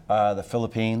 Yeah. The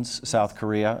Philippines, South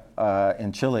Korea,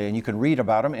 and Chile, and you can read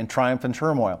about them in Triumph and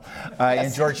Turmoil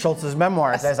in George Shultz's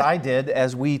memoirs, as I did,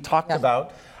 as we talked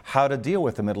about how to deal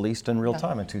with the Middle East in real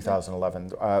time in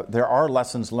 2011. There are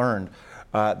lessons learned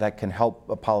that can help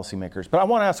policymakers. But I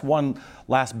want to ask one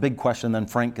last big question, then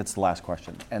Frank gets the last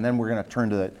question. And then we're going to turn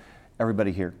to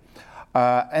everybody here.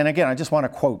 And again, I just want to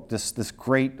quote this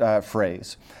great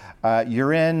phrase.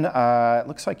 You're in, it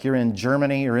looks like you're in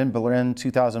Germany, you're in Berlin,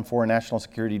 2004, National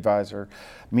Security Advisor,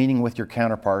 meeting with your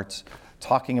counterparts,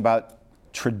 talking about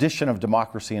tradition of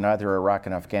democracy in either Iraq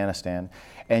and Afghanistan.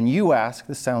 And you ask,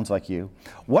 this sounds like you,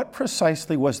 what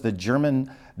precisely was the German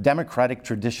democratic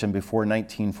tradition before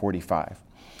 1945?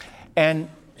 And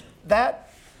that,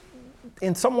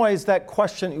 in some ways, that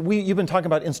question, you've been talking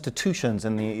about institutions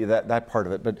and that part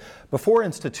of it, but before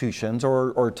institutions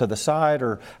or to the side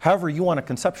or however you want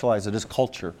to conceptualize it is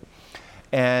culture.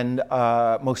 And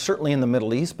most certainly in the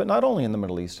Middle East, but not only in the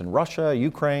Middle East, in Russia,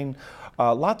 Ukraine,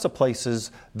 Lots of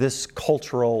places, this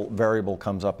cultural variable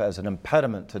comes up as an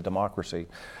impediment to democracy.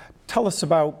 Tell us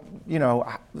about,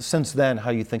 since then, how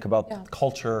you think about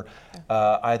culture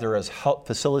either as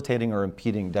facilitating or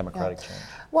impeding democratic change.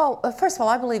 Well, first of all,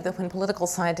 I believe that when political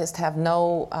scientists have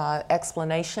no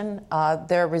explanation,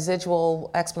 their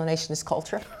residual explanation is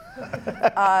culture.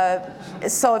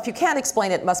 So if you can't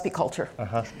explain it, it must be culture.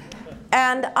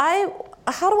 And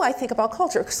how do I think about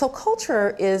culture? So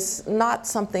culture is not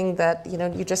something that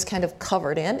you just kind of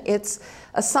covered in. It's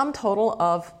a sum total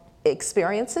of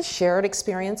experiences, shared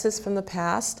experiences from the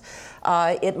past.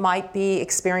 It might be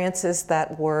experiences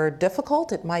that were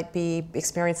difficult. It might be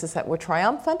experiences that were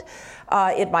triumphant.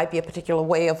 It might be a particular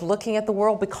way of looking at the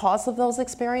world because of those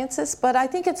experiences. But I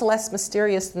think it's less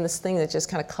mysterious than this thing that just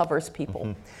kind of covers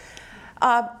people.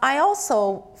 I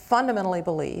also fundamentally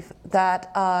believe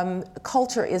that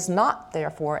culture is not,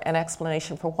 therefore, an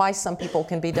explanation for why some people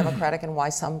can be democratic and why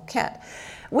some can't.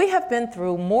 We have been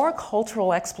through more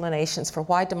cultural explanations for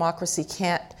why democracy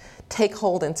can't take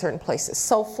hold in certain places.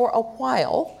 So for a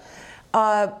while,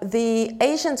 the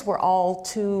Asians were all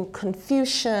to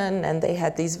Confucian and they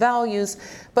had these values.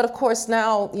 But of course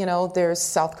now, there's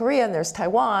South Korea and there's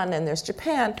Taiwan and there's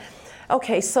Japan.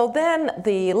 Okay, so then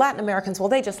the Latin Americans, well,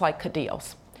 they just like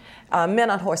caudillos, men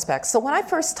on horseback. So when I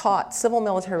first taught civil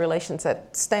military relations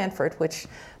at Stanford, which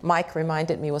Mike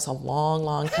reminded me was a long,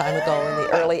 long time ago in the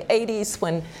early 80s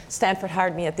when Stanford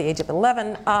hired me at the age of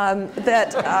 11, I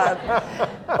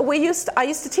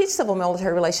used to teach civil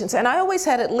military relations, and I always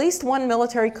had at least one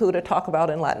military coup to talk about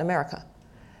in Latin America.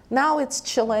 Now it's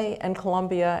Chile and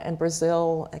Colombia and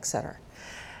Brazil, et cetera.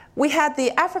 We had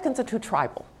the Africans are too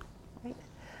tribal.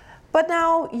 But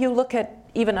now you look at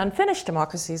even unfinished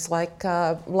democracies like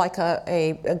a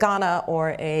Ghana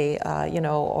or or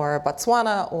a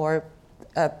Botswana or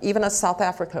even a South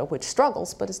Africa, which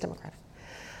struggles but is democratic.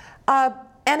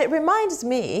 And it reminds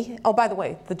me, oh, by the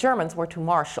way, the Germans were too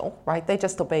martial, right? They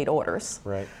just obeyed orders,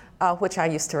 right? Which I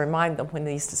used to remind them when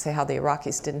they used to say how the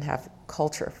Iraqis didn't have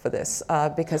culture for this,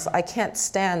 because I can't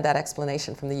stand that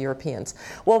explanation from the Europeans.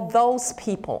 Well, those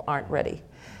people aren't ready.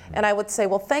 And I would say,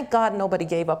 well, thank God nobody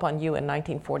gave up on you in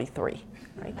 1943,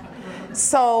 right?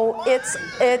 So it's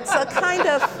a kind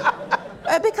of,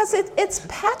 because it's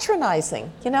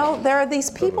patronizing. There are these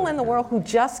people in the world who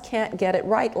just can't get it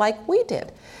right like we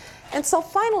did. And so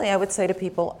finally I would say to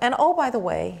people, and oh, by the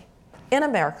way, in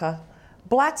America,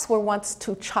 blacks were once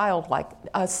too childlike,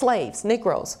 slaves,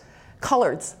 Negroes,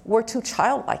 coloreds were too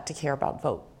childlike to care about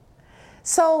vote.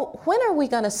 So when are we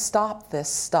going to stop this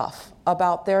stuff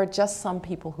about there are just some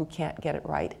people who can't get it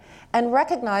right and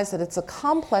recognize that it's a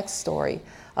complex story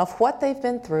of what they've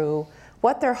been through,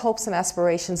 what their hopes and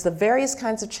aspirations, the various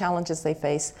kinds of challenges they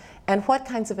face, and what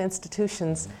kinds of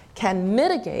institutions can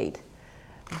mitigate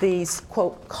these,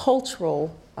 quote,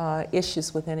 cultural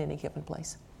issues within any given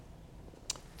place?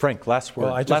 Frank, last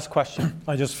word. Well, last question.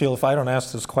 I just feel if I don't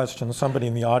ask this question, somebody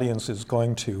in the audience is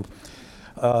going to.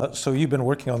 So you've been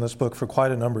working on this book for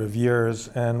quite a number of years,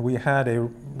 and we had a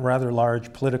rather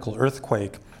large political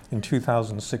earthquake in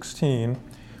 2016.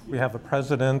 We have a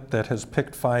president that has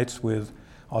picked fights with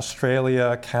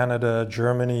Australia, Canada,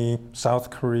 Germany, South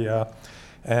Korea,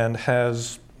 and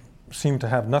has seemed to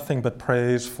have nothing but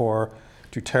praise for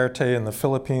Duterte in the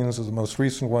Philippines, the most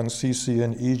recent one, Sisi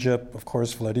in Egypt, of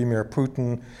course, Vladimir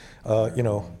Putin,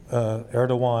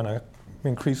 Erdogan, an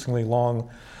increasingly long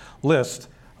list.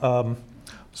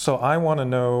 So I want to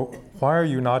know, why are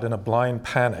you not in a blind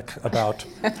panic about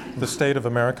the state of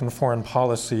American foreign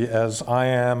policy as I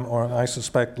am, or I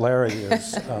suspect Larry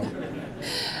is?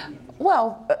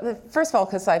 Well, first of all,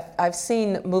 because I've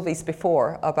seen movies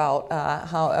before about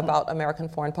about American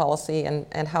foreign policy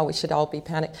and how we should all be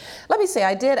panicked. Let me say,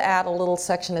 I did add a little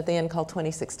section at the end called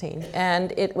 2016,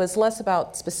 and it was less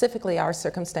about specifically our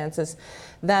circumstances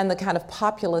than the kind of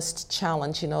populist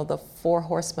challenge, the four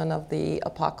horsemen of the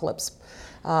apocalypse.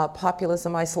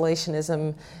 Populism,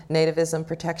 isolationism, nativism,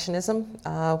 protectionism,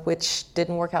 which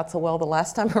didn't work out so well the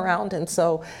last time around, and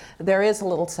so there is a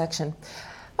little section.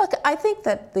 Look, I think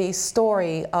that the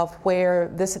story of where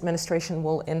this administration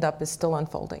will end up is still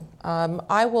unfolding.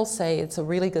 I will say it's a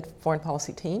really good foreign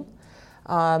policy team.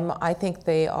 I think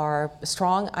they are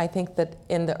strong. I think that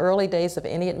in the early days of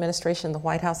any administration, the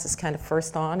White House is kind of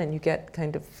first on, and you get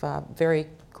kind of very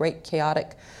great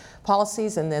chaotic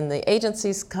policies, and then the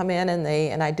agencies come in,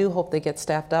 and I do hope they get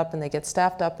staffed up, and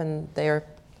they're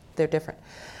different.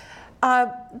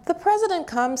 The president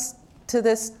comes to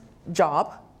this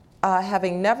job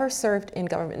having never served in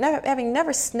government, having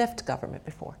never sniffed government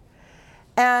before.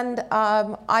 And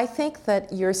I think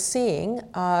that you're seeing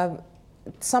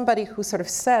somebody who sort of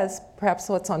says perhaps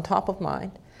what's on top of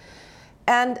mind,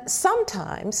 and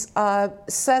sometimes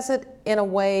says it in a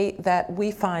way that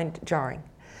we find jarring.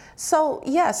 So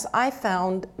yes, I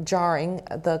found jarring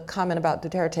the comment about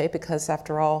Duterte because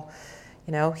after all,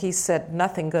 you know, he said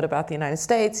nothing good about the United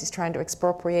States. He's trying to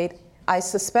expropriate. I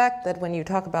suspect that when you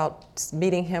talk about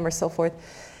meeting him or so forth,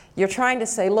 you're trying to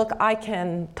say, look, I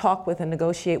can talk with and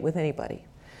negotiate with anybody.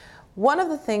 One of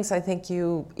the things I think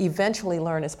you eventually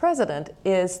learn as president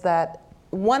is that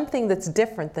one thing that's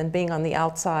different than being on the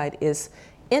outside is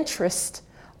interests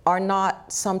are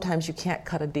not, sometimes you can't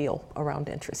cut a deal around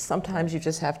interests. Sometimes you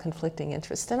just have conflicting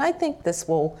interests. And I think this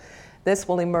will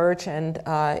emerge,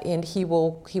 and he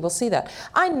will see that.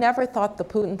 I never thought the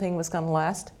Putin thing was going to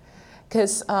last,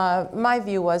 because my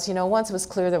view was, you know, once it was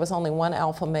clear there was only one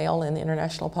alpha male in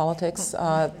international politics,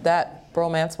 that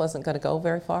bromance wasn't going to go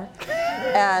very far.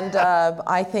 And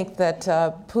I think that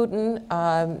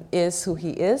Putin is who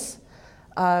he is.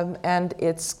 And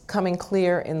it's coming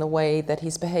clear in the way that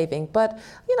he's behaving. But,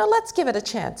 you know, let's give it a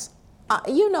chance.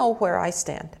 You know where I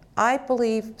stand. I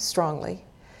believe strongly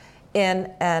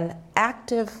in an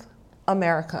active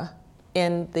America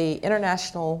in the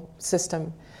international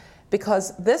system,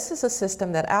 because this is a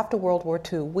system that after World War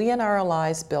II, we and our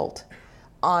allies built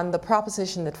on the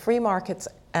proposition that free markets,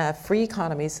 free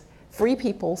economies, free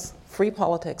peoples, free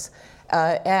politics,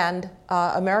 and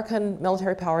American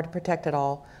military power to protect it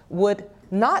all would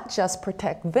not just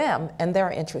protect them and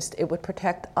their interest, it would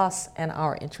protect us and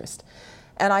our interest.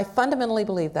 And I fundamentally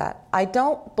believe that. I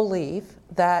don't believe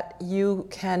that you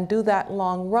can do that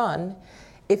long run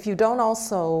if you don't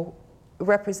also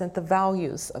represent the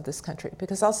values of this country.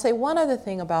 Because I'll say one other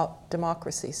thing about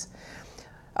democracies.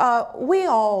 We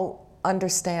all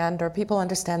understand, or people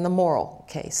understand, the moral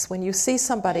case. When you see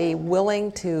somebody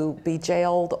willing to be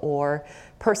jailed or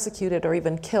persecuted or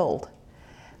even killed,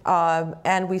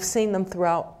 and we've seen them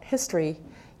throughout history,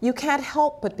 you can't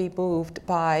help but be moved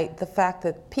by the fact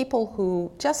that people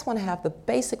who just want to have the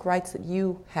basic rights that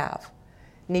you have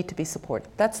need to be supported.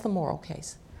 That's the moral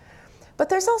case. But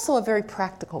there's also a very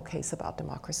practical case about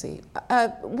democracy.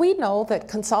 We know that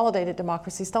consolidated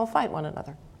democracies don't fight one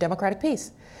another. Democratic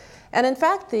peace. And in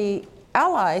fact, the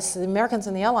Allies, the Americans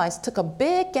and the Allies, took a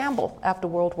big gamble after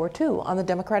World War II on the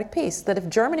democratic peace, that if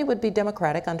Germany would be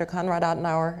democratic under Konrad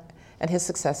Adenauer and his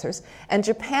successors, and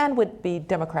Japan would be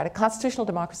democratic, constitutional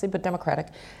democracy, but democratic,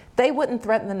 they wouldn't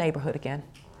threaten the neighborhood again.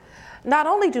 Not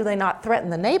only do they not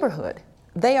threaten the neighborhood,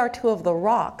 they are two of the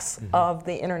rocks of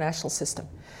the international system.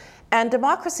 And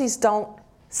democracies don't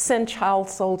send child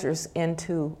soldiers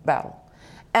into battle.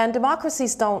 And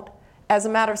democracies don't, as a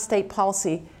matter of state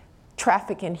policy,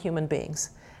 traffic in human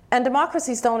beings. And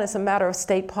democracies don't, as a matter of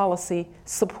state policy,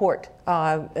 support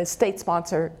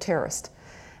state-sponsor terrorists.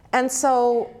 And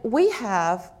so we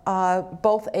have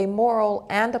both a moral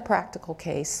and a practical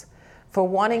case for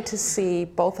wanting to see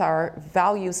both our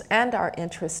values and our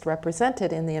interests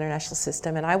represented in the international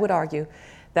system. And I would argue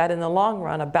that in the long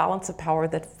run, a balance of power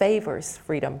that favors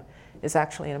freedom is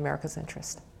actually in America's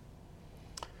interest.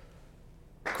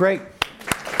 Great.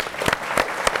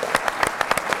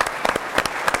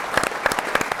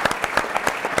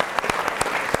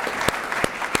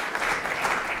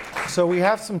 So we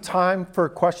have some time for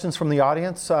questions from the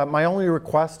audience. My only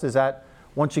request is that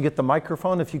once you get the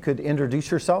microphone, if you could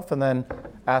introduce yourself and then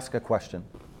ask a question.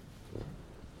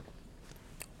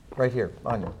 Right here,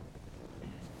 Anya.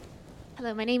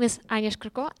 Hello, my name is Anya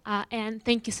Shkurko, and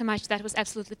thank you so much. That was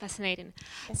absolutely fascinating.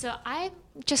 So I'm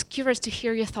just curious to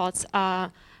hear your thoughts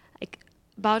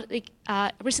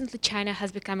recently China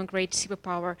has become a great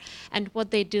superpower, and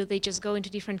what they do, they just go into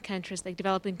different countries, like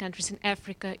developing countries in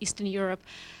Africa, Eastern Europe,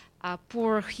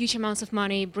 pour huge amounts of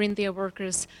money, bring their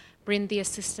workers, bring their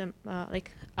system,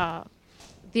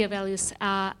 their values,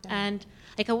 and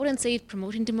I wouldn't say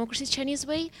promoting democracy Chinese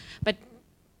way, but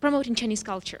promoting Chinese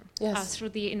culture through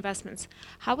the investments.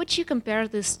 How would you compare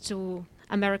this to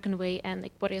American way, and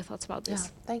what are your thoughts about this?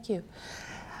 Yeah, thank you.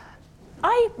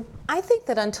 I think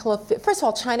that first of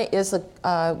all, China is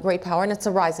a great power, and it's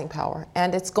a rising power,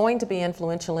 and it's going to be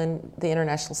influential in the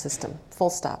international system,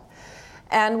 full stop.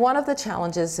 And one of the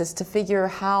challenges is to figure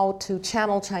how to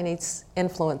channel Chinese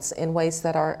influence in ways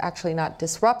that are actually not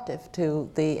disruptive to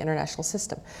the international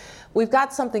system. We've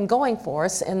got something going for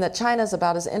us in that China is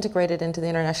about as integrated into the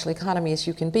international economy as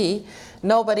you can be.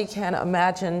 Nobody can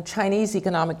imagine Chinese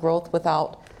economic growth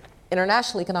without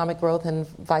international economic growth, and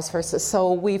vice versa.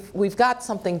 So we've got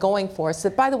something going for us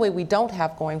that, by the way, we don't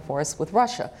have going for us with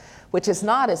Russia, which is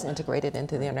not as integrated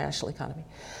into the international economy.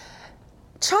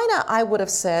 China, I would have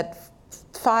said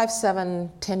 5, 7,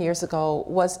 10 years ago,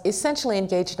 was essentially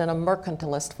engaged in a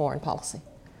mercantilist foreign policy.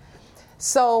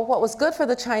 So what was good for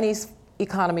the Chinese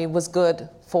economy was good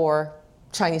for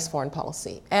Chinese foreign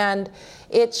policy. And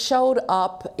it showed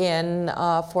up in,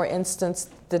 for instance,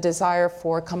 the desire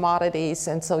for commodities.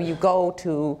 And so you go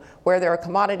to where there are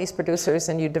commodities producers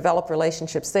and you develop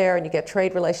relationships there and you get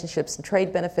trade relationships and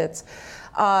trade benefits.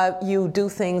 You do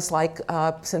things like,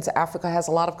 since Africa has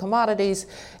a lot of commodities,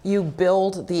 you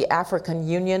build the African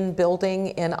Union building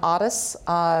in Addis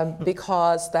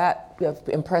because that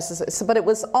impresses us. But it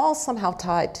was all somehow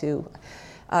tied to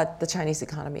the Chinese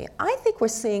economy. I think we're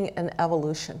seeing an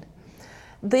evolution.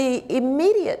 The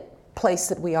immediate place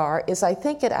that we are is, I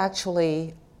think it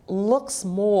actually looks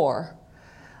more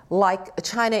like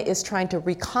China is trying to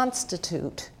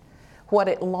reconstitute what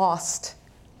it lost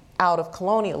out of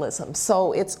colonialism.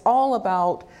 So it's all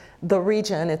about the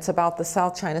region. It's about the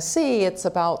South China Sea. It's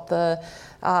about the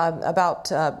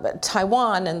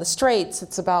Taiwan and the Straits.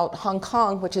 It's about Hong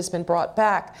Kong, which has been brought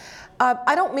back.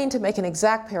 I don't mean to make an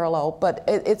exact parallel, but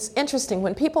it's interesting.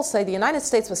 When people say the United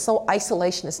States was so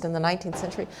isolationist in the 19th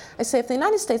century, I say if the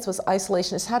United States was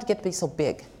isolationist, how did it get to be so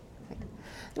big?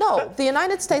 No, the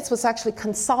United States was actually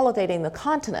consolidating the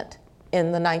continent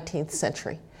in the 19th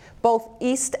century, both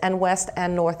east and west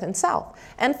and north and south,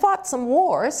 and fought some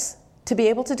wars to be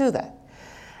able to do that.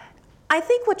 I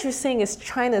think what you're seeing is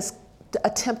China's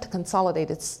attempt to consolidate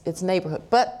its neighborhood,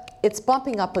 but it's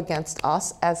bumping up against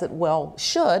us, as it well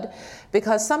should,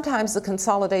 because sometimes the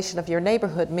consolidation of your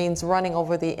neighborhood means running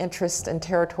over the interests and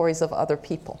territories of other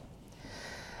people.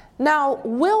 Now,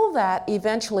 will that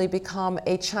eventually become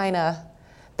a China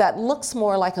that looks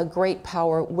more like a great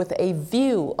power with a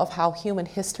view of how human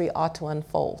history ought to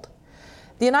unfold?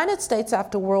 The United States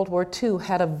after World War II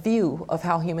had a view of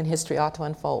how human history ought to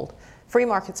unfold. Free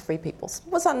markets, free peoples.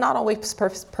 It was not always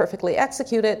perfectly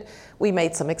executed. We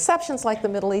made some exceptions like the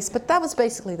Middle East, but that was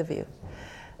basically the view.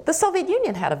 The Soviet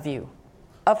Union had a view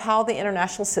of how the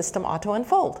international system ought to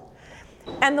unfold.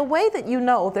 And the way that you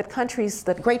know that countries,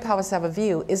 that great powers have a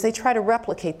view, is they try to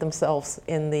replicate themselves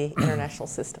in the international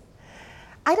system.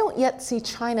 I don't yet see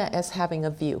China as having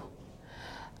a view.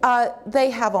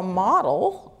 They have a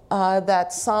model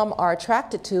that some are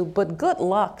attracted to, but good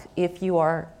luck if you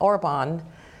are Orban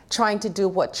trying to do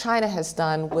what China has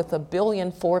done with 1 billion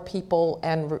people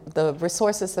and the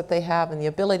resources that they have and the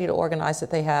ability to organize that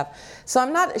they have. So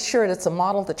I'm not sure it's a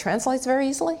model that translates very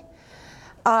easily.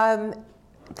 I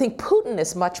think Putin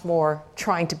is much more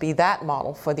trying to be that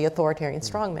model for the authoritarian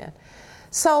strongman.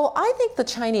 So I think the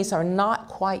Chinese are not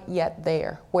quite yet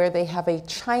there, where they have a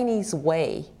Chinese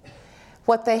way.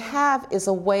 What they have is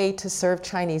a way to serve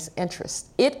Chinese interests.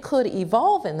 It could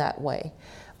evolve in that way,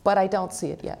 but I don't see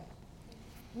it yet.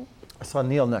 I saw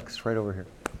Neil next, right over here.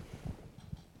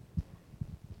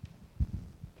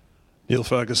 Neil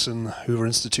Ferguson, Hoover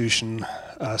Institution,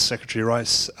 Secretary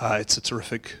Rice. It's a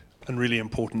terrific and really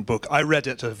important book. I read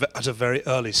it at a very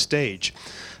early stage.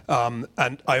 And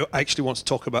I actually want to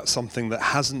talk about something that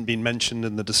hasn't been mentioned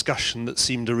in the discussion that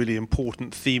seemed a really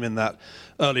important theme in that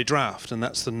early draft, and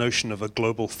that's the notion of a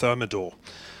global thermidor,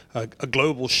 a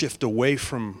global shift away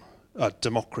from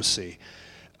democracy.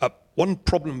 One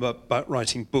problem about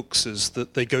writing books is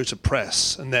that they go to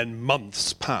press and then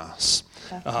months pass.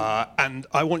 And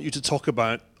I want you to talk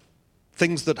about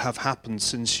things that have happened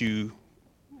since you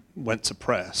went to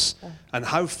press and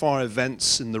how far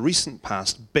events in the recent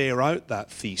past bear out that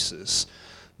thesis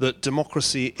that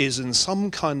democracy is in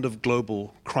some kind of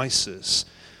global crisis.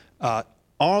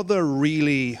 Are there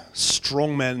really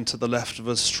strong men to the left of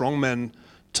us, strong men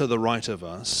to the right of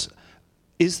us?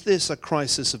 Is this a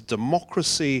crisis of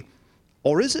democracy,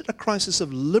 or is it a crisis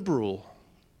of liberal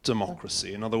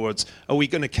democracy? In other words, are we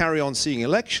going to carry on seeing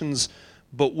elections,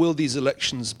 but will these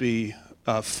elections be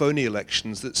phony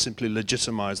elections that simply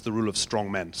legitimize the rule of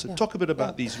strong men? So talk a bit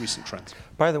about these recent trends.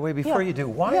 By the way, before you do,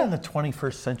 why in the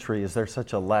 21st century is there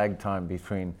such a lag time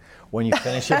between when you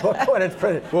finish a book when it's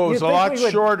printed? Well, it was a lot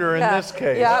shorter in this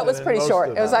case. Yeah, it was pretty short.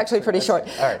 It was actually pretty short.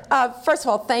 All right. First of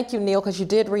all, thank you, Neil, because you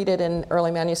did read it in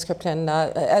early manuscript. And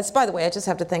as by the way, I just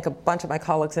have to thank a bunch of my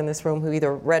colleagues in this room who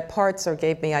either read parts or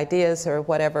gave me ideas or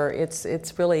whatever. It's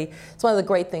one of the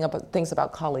great things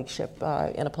about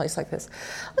colleagueship in a place like this.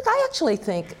 Look, I actually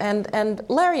think, and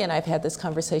Larry and I have had this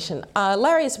conversation.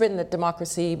 Larry has written that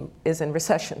democracy is in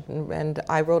recession, and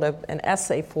I wrote an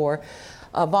essay for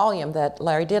a volume that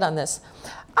Larry did on this.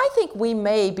 I think we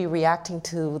may be reacting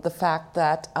to the fact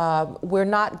that we're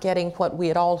not getting what we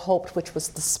had all hoped, which was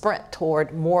the sprint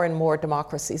toward more and more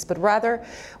democracies, but rather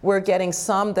we're getting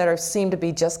some that seem to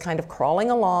be just kind of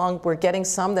crawling along. We're getting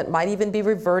some that might even be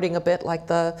reverting a bit, like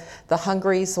the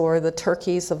Hungarys or the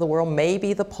Turkeys of the world,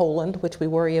 maybe the Poland, which we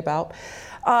worry about.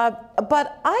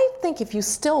 But I think if you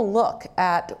still look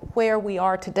at where we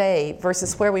are today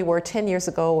versus where we were 10 years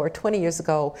ago or 20 years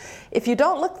ago, if you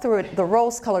don't look through the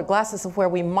rose-colored glasses of where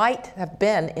we might have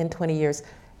been in 20 years,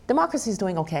 democracy is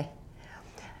doing okay.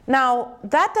 Now,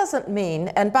 that doesn't mean,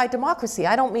 and by democracy,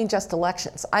 I don't mean just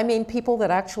elections. I mean people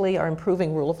that actually are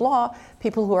improving rule of law,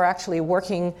 people who are actually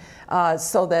working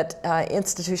so that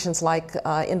institutions like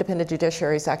independent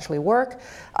judiciaries actually work,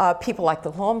 people like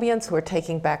the Colombians who are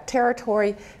taking back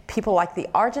territory, people like the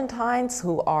Argentines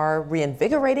who are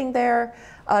reinvigorating their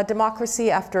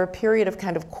democracy after a period of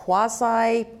kind of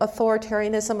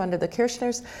quasi-authoritarianism under the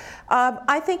Kirchners.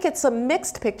 I think it's a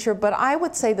mixed picture, but I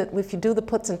would say that if you do the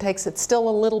puts and takes, it's still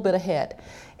a little bit ahead.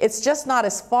 It's just not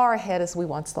as far ahead as we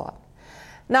once thought.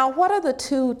 Now, what are the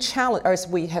two challenges, or as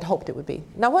we had hoped it would be?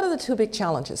 Now, what are the two big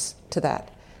challenges to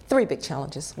that? Three big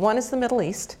challenges. One is the Middle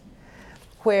East,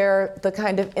 where the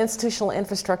kind of institutional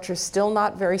infrastructure is still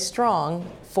not very strong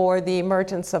for the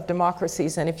emergence of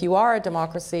democracies. And if you are a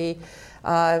democracy,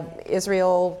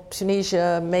 Israel,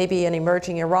 Tunisia, maybe an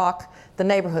emerging Iraq, the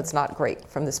neighborhood's not great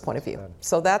from this point of view.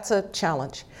 So that's a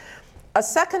challenge. A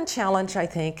second challenge, I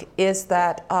think, is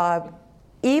that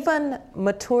even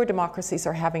mature democracies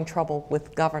are having trouble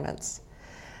with governance.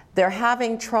 They're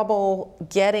having trouble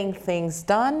getting things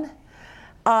done.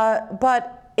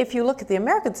 But if you look at the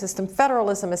American system,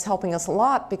 federalism is helping us a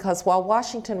lot, because while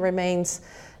Washington remains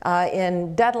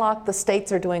in deadlock, the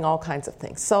states are doing all kinds of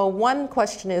things. So one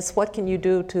question is, what can you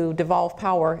do to devolve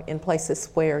power in places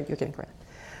where you're getting granted?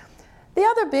 The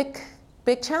other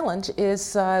big challenge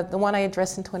is the one I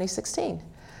addressed in 2016.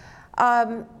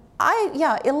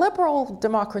 Illiberal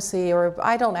democracy, or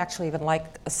I don't actually even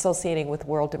like associating with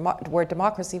word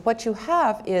democracy. What you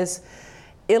have is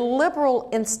illiberal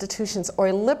institutions or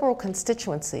illiberal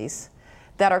constituencies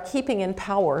that are keeping in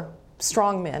power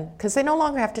strong men, because they no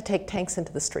longer have to take tanks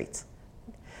into the streets.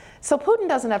 So Putin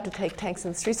doesn't have to take tanks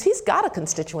in the streets. He's got a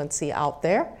constituency out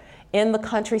there in the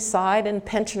countryside and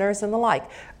pensioners and the like.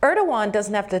 Erdogan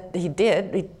doesn't have to, he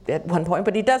did at one point,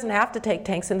 but he doesn't have to take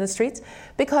tanks in the streets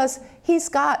because he's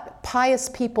got pious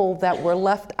people that were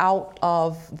left out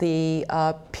of the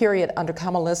period under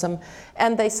Kemalism,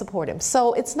 and they support him.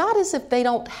 So it's not as if they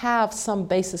don't have some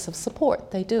basis of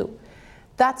support. They do.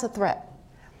 That's a threat.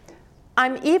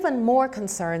 I'm even more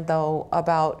concerned, though,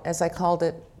 about, as I called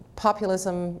it,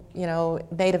 populism,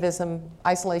 nativism,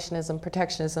 isolationism,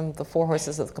 protectionism, the four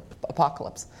horses of the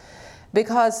apocalypse.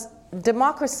 Because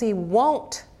democracy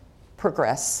won't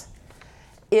progress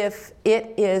if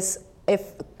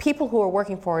people who are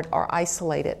working for it are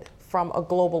isolated from a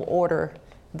global order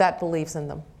that believes in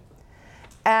them.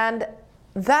 And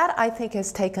that, I think,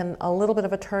 has taken a little bit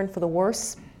of a turn for the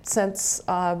worse since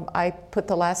I put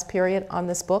the last period on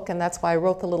this book, and that's why I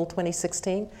wrote the little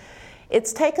 2016.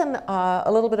 It's taken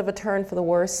a little bit of a turn for the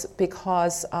worse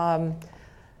because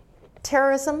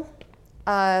terrorism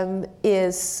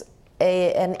is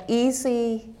an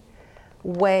easy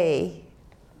way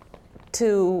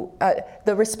to,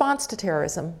 the response to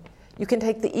terrorism, you can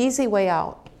take the easy way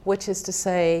out, which is to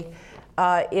say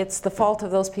it's the fault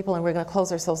of those people and we're going to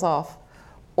close ourselves off.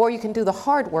 Or you can do the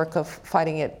hard work of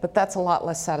fighting it, but that's a lot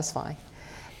less satisfying.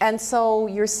 And so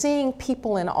you're seeing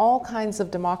people in all kinds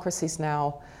of democracies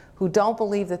now who don't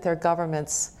believe that their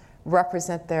governments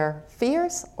represent their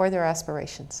fears or their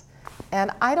aspirations. And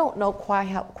I don't know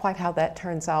quite how that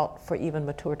turns out for even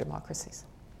mature democracies.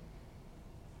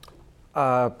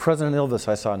 President Ylvis,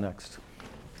 I saw next.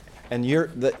 And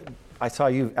I saw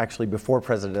you actually before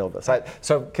President Ylvis.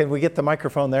 So can we get the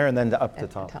microphone there and then up to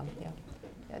Tom? Tom, yeah.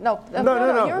 No.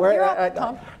 You're up,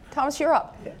 Tom. Thomas, you're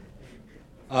up.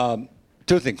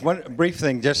 Two things. One brief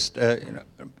thing, just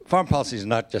foreign policy is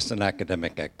not just an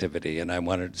academic activity, and I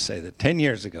wanted to say that 10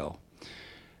 years ago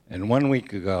and 1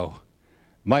 week ago,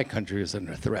 my country was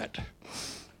under threat.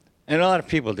 And a lot of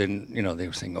people didn't, they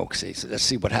were saying, okay, so let's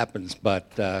see what happens.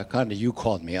 But Conda, you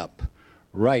called me up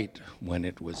right when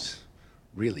it was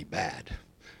really bad.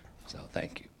 So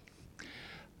thank you.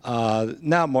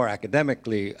 Now more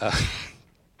academically,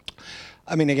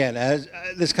 again, as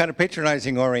this kind of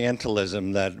patronizing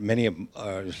Orientalism that many of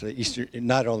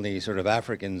not only sort of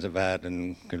Africans have had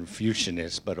and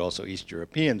Confucianists, but also East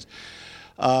Europeans,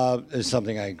 is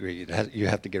something I agree. You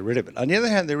have to get rid of it. On the other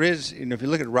hand, there is, if you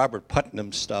look at Robert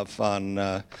Putnam's stuff on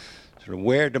sort of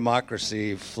where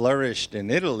democracy flourished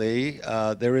in Italy,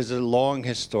 there is a long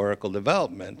historical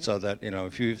development. So that,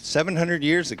 700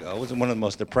 years ago, it was one of the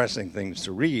most depressing things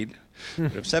to read.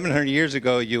 But if 700 years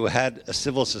ago you had a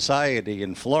civil society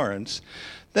in Florence,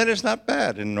 then it's not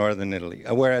bad in northern Italy.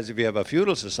 Whereas if you have a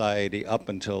feudal society up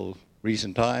until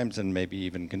recent times, and maybe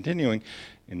even continuing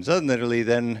in southern Italy,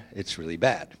 then it's really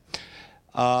bad.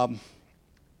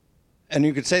 And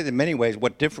you could say that in many ways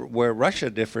where Russia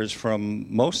differs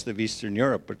from most of Eastern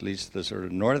Europe, at least the sort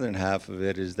of northern half of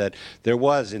it, is that there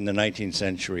was in the 19th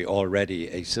century already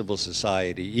a civil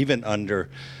society, even under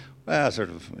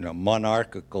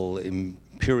monarchical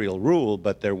imperial rule,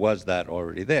 but there was that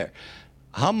already there.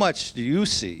 How much do you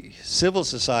see civil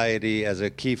society as a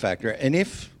key factor? And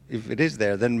if it is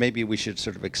there, then maybe we should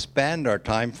sort of expand our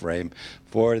time frame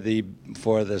for the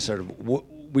sort of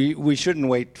we shouldn't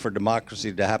wait for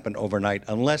democracy to happen overnight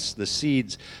unless the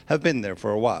seeds have been there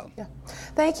for a while. Yeah,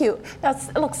 thank you. Now,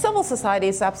 look, civil society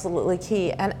is absolutely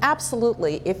key, and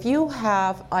absolutely, if you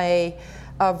have a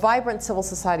vibrant civil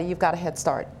society, you've got a head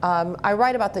start. I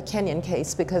write about the Kenyan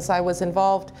case because I was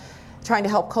involved trying to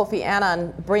help Kofi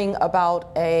Annan bring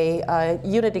about a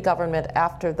unity government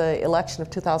after the election of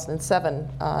 2007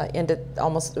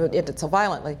 ended so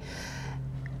violently.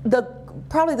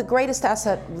 Probably the greatest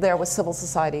asset there was civil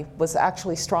society, was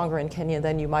actually stronger in Kenya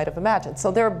than you might have imagined.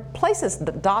 So there are places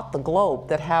that dot the globe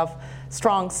that have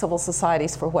strong civil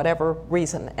societies for whatever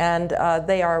reason, and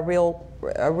they are a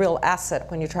real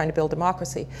asset when you're trying to build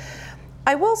democracy.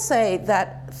 I will say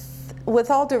that,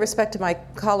 with all due respect to my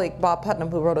colleague Bob Putnam,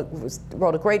 who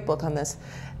wrote a great book on this,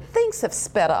 things have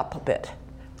sped up a bit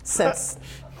since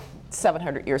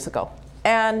 700 years ago.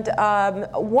 And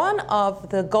one of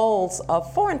the goals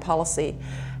of foreign policy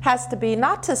has to be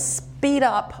not to speed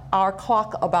up our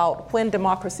clock about when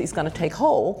democracy is going to take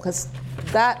hold, because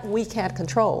that we can't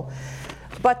control,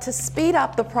 but to speed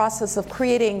up the process of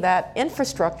creating that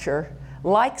infrastructure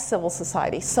like civil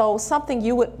society. So something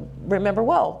you would remember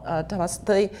well, Thomas,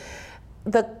 the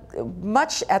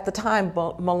much at the time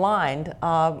maligned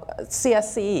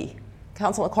CSCE,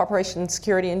 Council on Cooperation and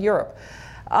Security in Europe.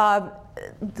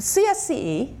 The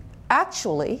CSCE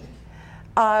actually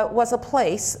was a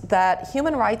place that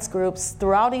human rights groups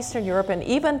throughout Eastern Europe and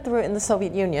even in the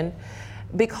Soviet Union,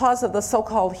 because of the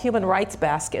so-called human rights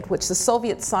basket, which the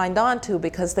Soviets signed on to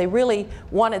because they really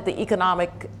wanted the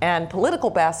economic and political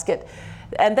basket,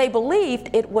 and they believed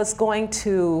it was going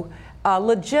to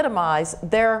legitimize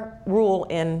their rule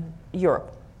in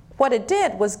Europe. What it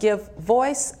did was give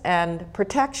voice and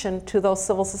protection to those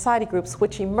civil society groups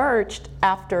which emerged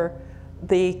after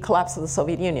the collapse of the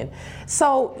Soviet Union.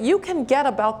 So you can get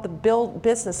about the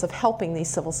business of helping these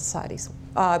civil societies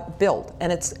build,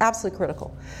 and it's absolutely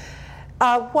critical.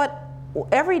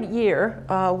 Every year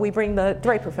we bring the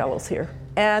Draper Fellows here,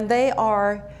 and they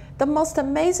are the most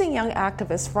amazing young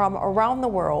activists from around the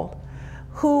world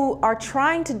who are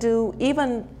trying to do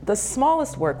even the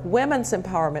smallest work, women's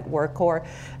empowerment work, or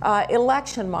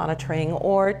election monitoring,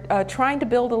 or trying to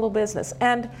build a little business.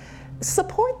 And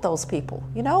support those people.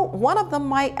 One of them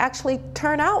might actually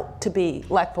turn out to be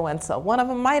Lech Walesa. One of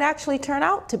them might actually turn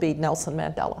out to be Nelson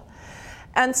Mandela.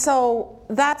 And so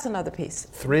that's another piece.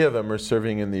 3 of them are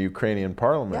serving in the Ukrainian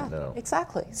parliament now.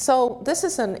 Exactly. So this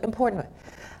is an important one.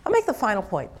 I'll make the final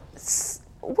point.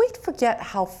 We forget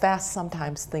how fast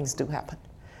sometimes things do happen.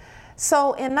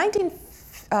 So in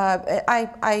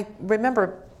I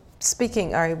remember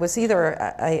speaking, or it was either,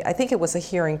 I think it was a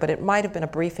hearing, but it might have been a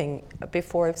briefing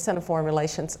before Senate Foreign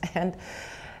Relations, and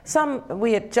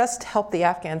we had just helped the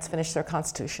Afghans finish their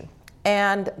constitution.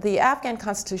 And the Afghan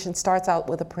constitution starts out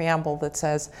with a preamble that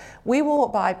says, we will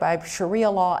abide by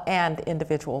Sharia law and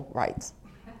individual rights.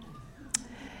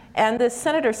 And the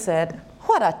senator said,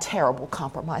 what a terrible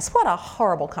compromise, what a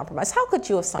horrible compromise. How could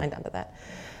you have signed under that?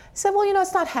 He said, well,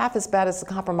 it's not half as bad as the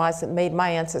compromise that made my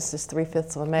ancestors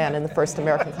 3/5 of a man in the first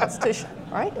American Constitution,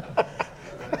 right?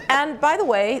 And by the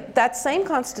way, that same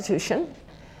Constitution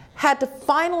had to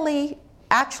finally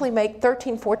actually make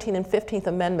 13th, 14th, and 15th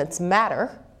Amendments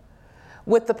matter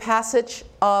with the passage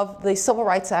of the Civil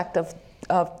Rights Act of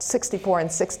 64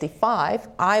 and 65.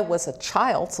 I was a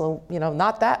child, so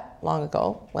not that long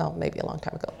ago. Well, maybe a long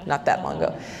time ago, not that long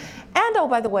ago. And oh,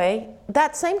 by the way,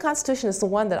 that same Constitution is the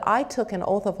one that I took an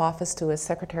oath of office to as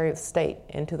Secretary of State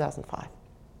in 2005.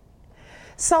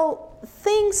 So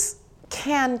things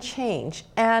can change.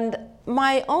 And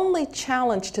my only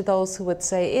challenge to those who would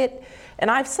say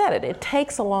and I've said it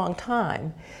takes a long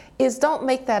time, is don't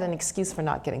make that an excuse for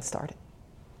not getting started.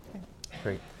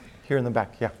 Great. Here in the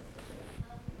back, yeah.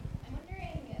 I'm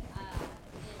wondering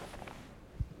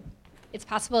It's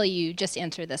possible you just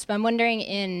answered this, but I'm wondering,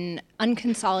 in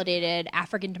unconsolidated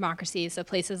African democracies, so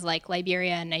places like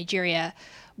Liberia and Nigeria,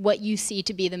 what you see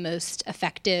to be the most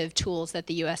effective tools that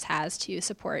the U.S. has to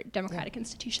support democratic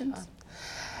institutions.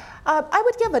 I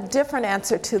would give a different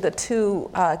answer to the two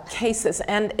cases,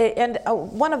 and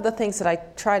one of the things that I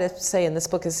try to say in this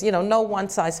book is, no one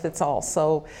size fits all.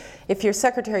 So if you're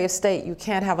Secretary of State, you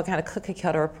can't have a kind of cookie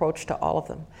cutter approach to all of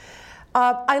them.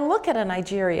 I look at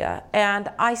Nigeria and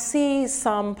I see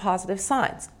some positive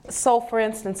signs. So for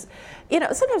instance,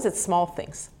 sometimes it's small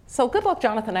things. So Goodluck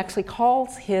Jonathan actually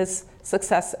calls his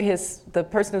the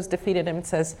person who's defeated him and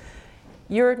says,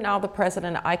 "You're now the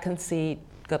president, I concede,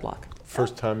 good luck."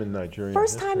 First time in Nigerian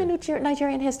First history. time in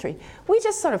Nigerian history. We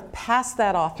just sort of pass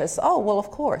that off as, oh, well,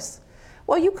 of course.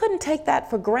 Well, you couldn't take that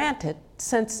for granted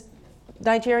since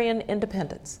Nigerian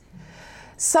independence.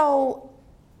 So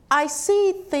I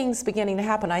see things beginning to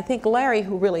happen. I think Larry,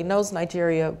 who really knows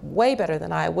Nigeria way better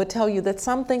than I, would tell you that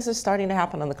some things are starting to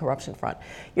happen on the corruption front.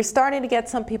 You're starting to get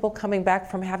some people coming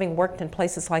back from having worked in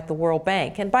places like the World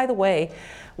Bank. And by the way,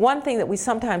 one thing that we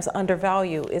sometimes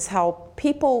undervalue is how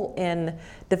people in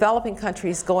developing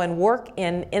countries go and work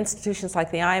in institutions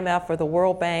like the IMF or the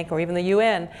World Bank or even the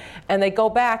UN, and they go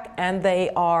back and they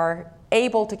are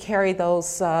able to carry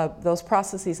those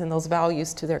processes and those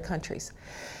values to their countries.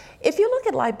 If you look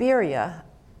at Liberia,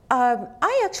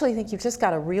 I actually think you've just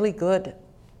got a really good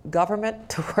government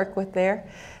to work with there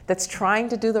that's trying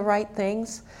to do the right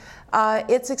things.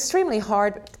 It's extremely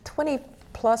hard,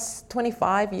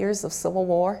 25 years of civil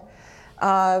war.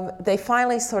 They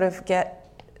finally sort of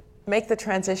make the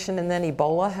transition, and then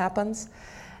Ebola happens.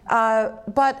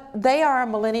 But they are a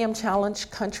Millennium Challenge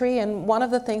country, and one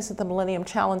of the things that the Millennium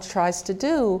Challenge tries to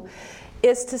do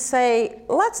is to say,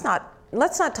 let's not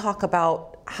talk about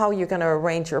how you're going to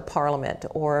arrange your parliament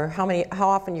or how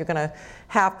often you're going to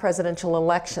have presidential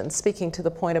elections, speaking to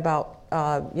the point about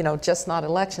just not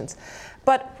elections.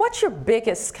 But what's your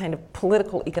biggest kind of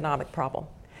political economic problem?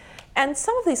 And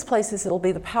some of these places it'll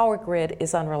be the power grid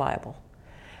is unreliable.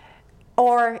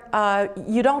 Or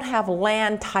you don't have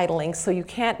land titling, so you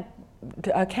can't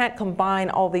combine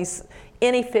all these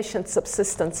inefficient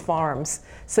subsistence farms,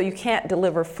 so you can't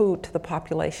deliver food to the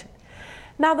population.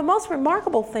 Now, the most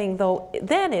remarkable thing, though,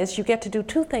 then is you get to do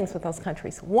two things with those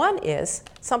countries. One is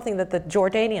something that the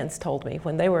Jordanians told me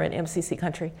when they were an MCC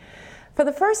country. For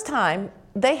the first time,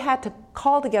 they had to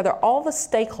call together all the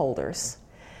stakeholders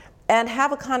and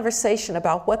have a conversation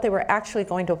about what they were actually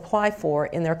going to apply for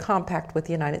in their compact with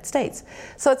the United States.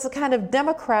 So it's a kind of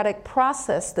democratic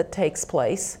process that takes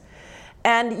place.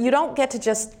 And you don't get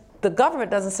to the government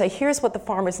doesn't say, here's what the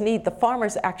farmers need. The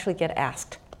farmers actually get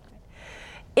asked.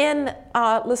 In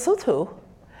Lesotho,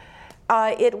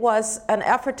 it was an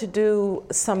effort to do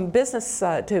some business,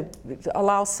 to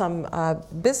allow some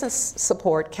business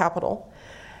support capital.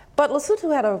 But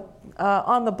Lesotho had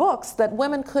on the books that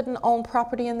women couldn't own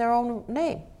property in their own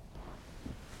name.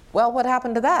 Well, what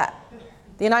happened to that?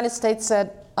 The United States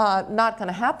said, not going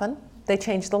to happen. They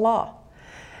changed the law.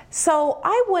 So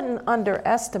I wouldn't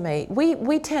underestimate,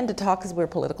 we tend to talk, because we're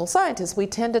political scientists, we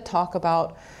tend to talk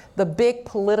about the big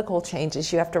political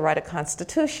changes. You have to write a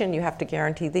constitution, you have to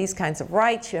guarantee these kinds of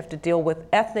rights, you have to deal with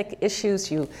ethnic issues,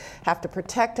 you have to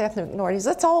protect ethnic minorities.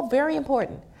 That's all very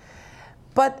important.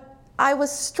 But I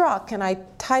was struck, and I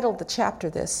titled the chapter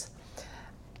this,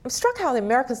 I'm struck how the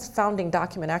America's founding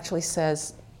document actually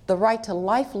says the right to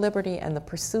life, liberty, and the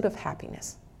pursuit of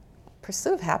happiness.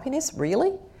 Pursuit of happiness,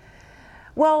 really?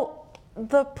 Well,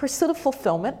 the pursuit of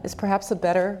fulfillment is perhaps a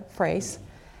better phrase.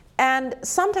 And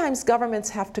sometimes governments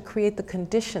have to create the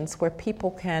conditions where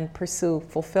people can pursue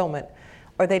fulfillment,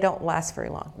 or they don't last very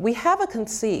long. We have a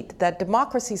conceit that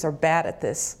democracies are bad at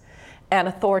this and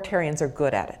authoritarians are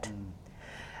good at it.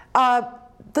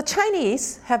 The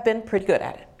Chinese have been pretty good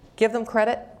at it. Give them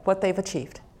credit, what they've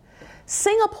achieved.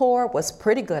 Singapore was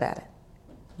pretty good at it.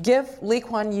 Give Lee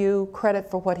Kuan Yew credit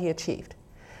for what he achieved.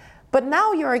 But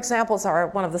now your examples are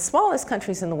one of the smallest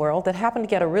countries in the world that happen to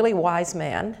get a really wise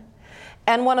man,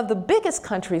 and one of the biggest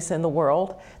countries in the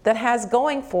world that has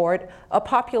going for it a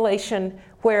population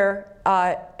where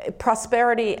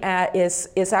prosperity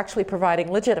is actually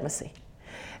providing legitimacy.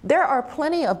 There are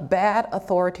plenty of bad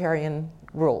authoritarian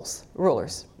rulers.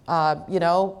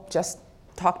 Just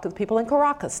talk to the people in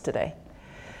Caracas today.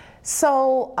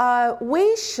 So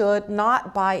we should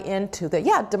not buy into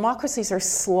democracies are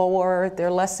slower,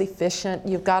 they're less efficient,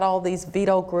 you've got all these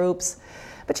veto groups.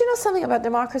 But you know something about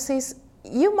democracies?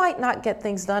 You might not get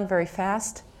things done very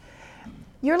fast.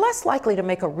 You're less likely to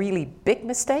make a really big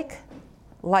mistake,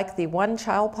 like the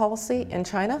one-child policy in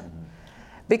China.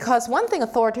 Because one thing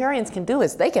authoritarians can do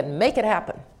is they can make it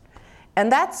happen.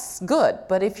 And that's good,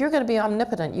 but if you're going to be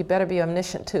omnipotent, you better be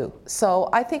omniscient too. So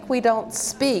I think we don't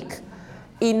speak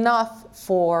enough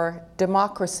for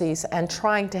democracies and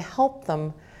trying to help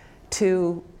them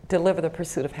to deliver the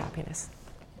pursuit of happiness.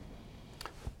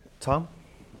 Tom,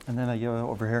 and then you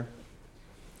over here.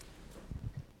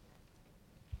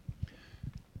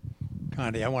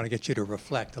 Condi, I want to get you to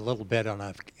reflect a little bit on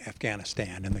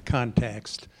Afghanistan in the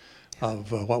context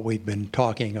of what we've been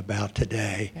talking about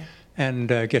today, and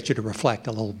get you to reflect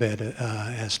a little bit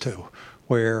as to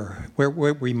where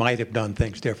we might have done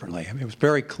things differently. I mean, it was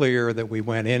very clear that we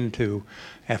went into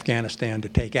Afghanistan to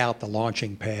take out the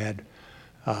launching pad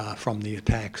from the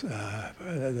attacks,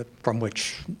 from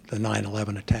which the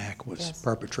 9/11 attack was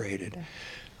perpetrated.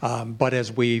 But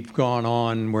as we've gone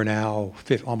on, we're now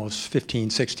almost 15,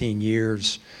 16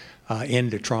 years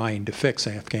into trying to fix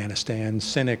Afghanistan.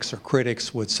 Cynics or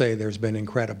critics would say there's been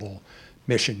incredible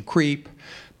mission creep.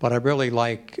 But I really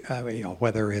like,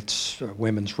 whether it's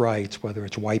women's rights, whether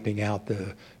it's wiping out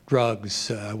the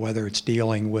drugs, whether it's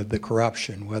dealing with the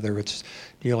corruption, whether it's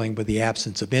dealing with the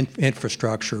absence of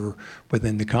infrastructure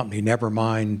within the company, never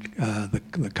mind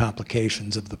the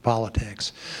complications of the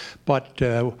politics. But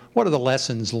what are the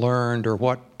lessons learned, or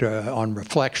what, on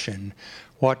reflection,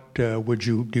 what would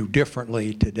you do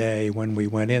differently today when we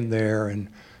went in there, and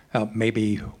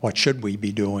maybe what should we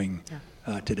be doing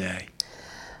today?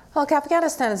 Well,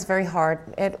 Afghanistan is very hard.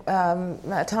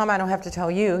 Tom, I don't have to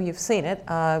tell you, you've seen it.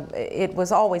 It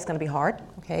was always going to be hard,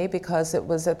 okay, because it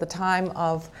was at the time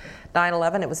of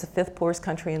 9/11, it was the fifth poorest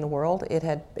country in the world. It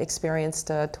had experienced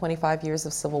 25 years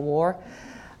of civil war.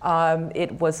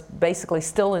 It was basically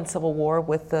still in civil war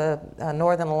with the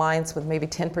Northern Alliance, with maybe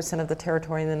 10% of the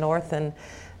territory in the north, and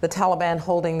the Taliban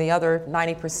holding the other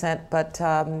 90%. But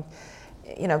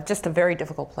just a very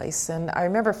difficult place. And I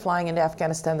remember flying into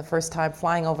Afghanistan the first time,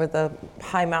 flying over the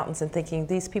high mountains and thinking,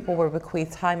 these people were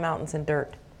bequeathed high mountains and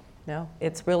dirt.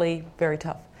 It's really very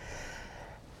tough.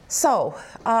 So,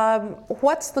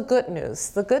 what's the good news?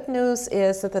 The good news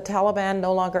is that the Taliban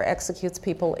no longer executes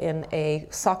people in a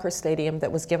soccer stadium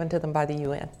that was given to them by the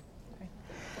UN.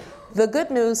 The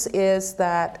good news is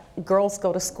that girls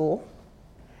go to school.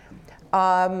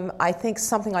 I think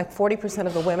something like 40%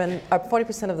 of the women,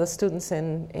 40% of the students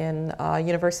in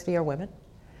university are women.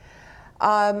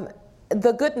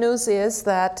 The good news is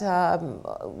that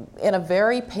in a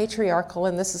very patriarchal,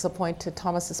 and this is a point to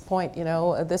Thomas's point,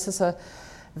 this is a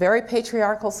very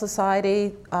patriarchal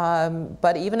society,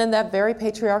 but even in that very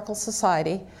patriarchal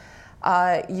society,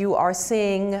 you are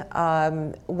seeing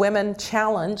women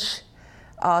challenge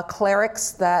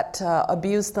clerics that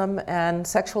abuse them and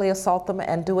sexually assault them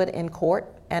and do it in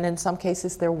court, and in some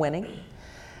cases they're winning.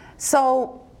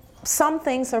 So some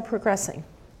things are progressing.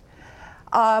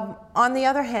 On the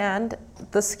other hand,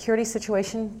 the security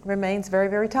situation remains very,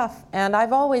 very tough. And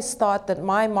I've always thought that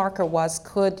my marker was,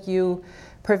 could you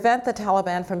prevent the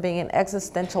Taliban from being an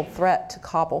existential threat to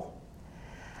Kabul?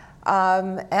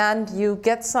 And you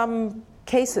get some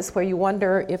cases where you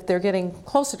wonder if they're getting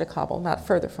closer to Kabul, not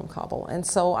further from Kabul. And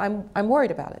so I'm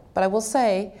worried about it. But I will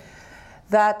say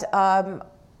that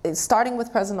starting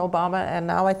with President Obama, and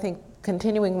now I think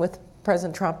continuing with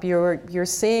President Trump, you're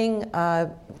seeing a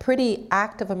pretty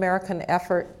active American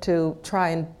effort to try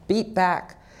and beat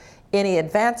back any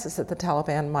advances that the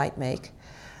Taliban might make.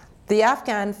 The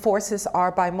Afghan forces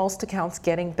are, by most accounts,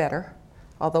 getting better,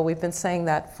 although we've been saying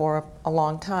that for a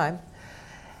long time.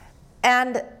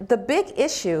 And the big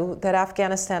issue that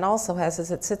Afghanistan also has is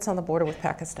it sits on the border with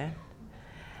Pakistan.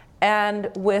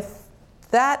 And with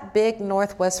that big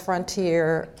northwest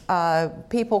frontier,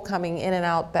 people coming in and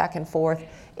out, back and forth,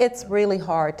 it's really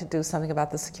hard to do something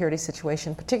about the security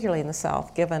situation, particularly in the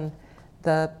south, given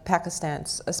the Pakistan.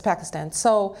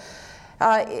 So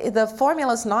the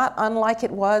formula is not unlike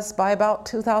it was by about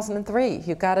 2003.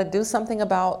 You've got to do something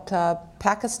about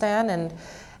Pakistan,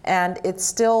 and it's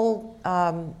still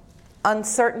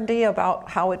uncertainty about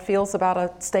how it feels about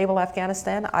a stable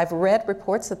Afghanistan. I've read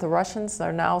reports that the Russians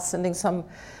are now sending some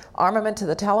armament to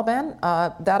the Taliban.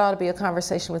 That ought to be a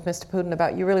conversation with Mr. Putin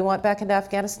about, you really want back into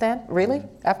Afghanistan? Really?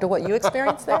 After what you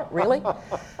experienced there? Really?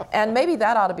 And maybe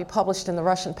that ought to be published in the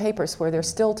Russian papers, where there's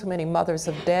still too many mothers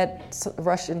of dead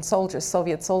Russian soldiers,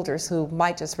 Soviet soldiers, who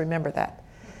might just remember that.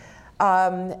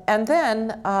 And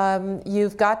then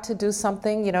you've got to do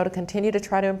something, to continue to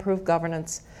try to improve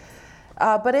governance.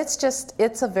 But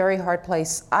it's a very hard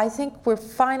place. I think we're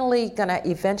finally going to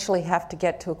eventually have to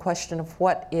get to a question of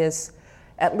what is,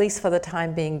 at least for the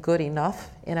time being, good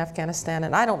enough in Afghanistan.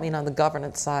 And I don't mean on the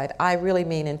governance side. I really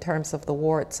mean in terms of the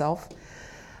war itself.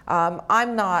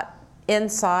 I'm not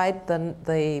inside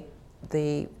the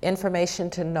information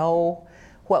to know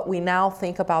what we now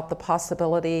think about the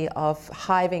possibility of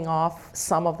hiving off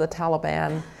some of the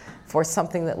Taliban for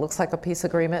something that looks like a peace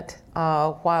agreement,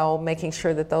 while making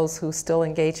sure that those who still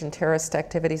engage in terrorist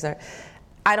activities are.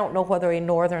 I don't know whether a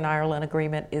Northern Ireland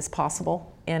agreement is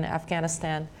possible in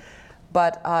Afghanistan,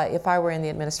 but if I were in the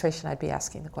administration, I'd be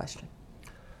asking the question.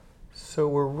 So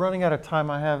we're running out of time.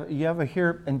 You have a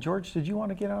here, and George, did you want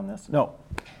to get on this? No.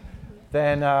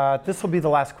 Then this will be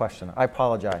the last question. I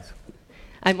apologize.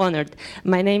 I'm honored.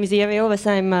 My name is Ieva Ilves.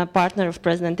 I'm a partner of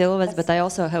President Ilves, but I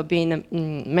also have been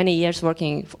many years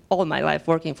all my life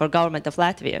working for government of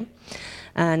Latvia,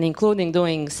 and including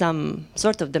doing some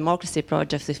sort of democracy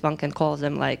projects, if one can call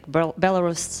them, like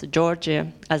Belarus,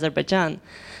 Georgia, Azerbaijan.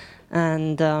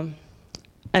 And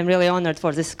I'm really honored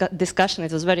for this discussion.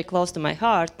 It was very close to my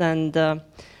heart.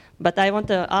 But I want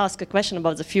to ask a question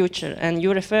about the future. And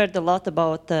you referred a lot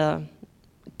about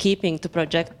keeping to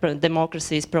project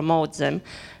democracies, promote them,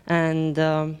 and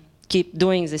keep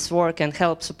doing this work and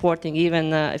help supporting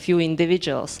even a few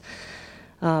individuals.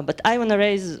 But I want to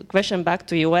raise a question back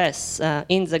to US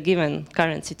in the given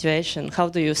current situation. How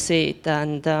do you see it?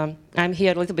 And I'm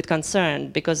here a little bit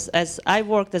concerned because as I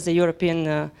worked as a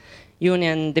European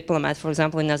Union diplomat, for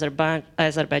example, in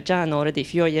Azerbaijan already a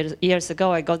few years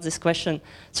ago, I got this question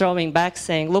throwing back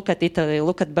saying, look at Italy,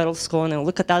 look at Berlusconi,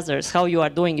 look at others, how you are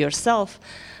doing yourself.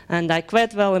 And I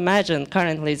quite well imagine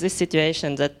currently this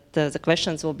situation that the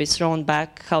questions will be thrown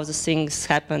back, how the things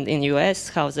happened in US,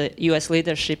 how the US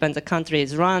leadership and the country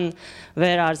is run,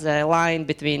 where are the line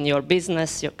between your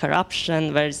business, your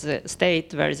corruption, where is the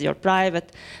state, where is your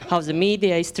private, how the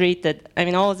media is treated. I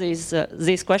mean, all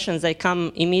these questions, they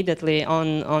come immediately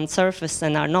on surface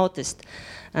and are noticed.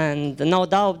 And no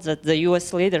doubt that the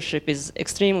US leadership is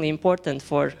extremely important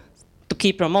to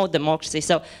keep promote democracy.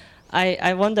 So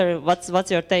I wonder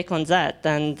what's your take on that?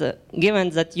 And given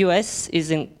that US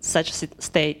is in such a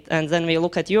state, and then we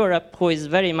look at Europe, who is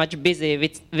very much busy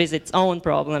with its own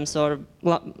problems, or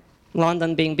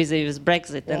London being busy with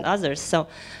Brexit and others. So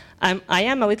I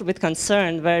am a little bit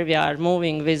concerned where we are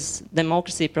moving with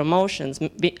democracy promotions.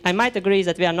 I might agree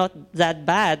that we are not that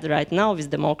bad right now with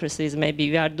democracies.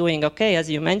 Maybe we are doing okay, as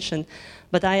you mentioned.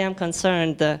 But I am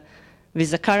concerned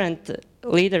with the current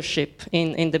leadership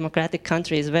in democratic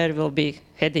countries, where we'll be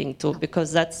heading to,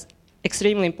 because that's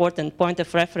extremely important point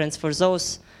of reference for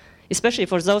those, especially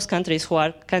for those countries who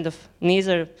are kind of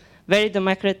neither very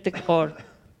democratic or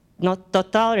not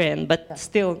totalitarian, but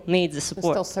still need the support.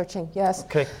 We're still searching, yes.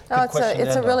 Okay. No,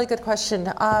 it's a really good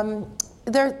question.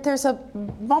 There's a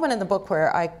moment in the book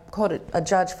where I quoted a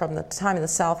judge from the time in the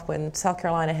South when South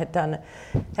Carolina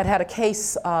had a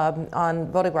case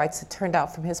on voting rights that turned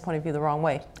out from his point of view the wrong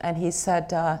way. And he said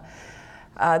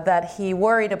that he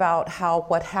worried about how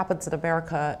what happens in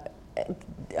America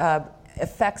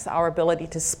affects our ability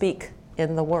to speak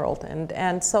in the world.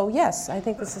 And so, yes, I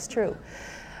think this is true.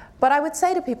 But I would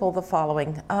say to people the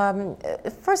following.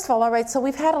 First of all right, so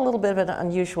we've had a little bit of an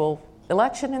unusual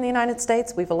election in the United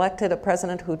States. We've elected a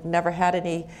president who'd never had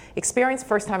any experience,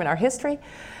 first time in our history.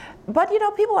 But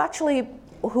people actually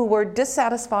who were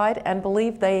dissatisfied and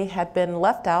believed they had been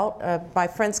left out, my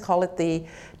friends call it the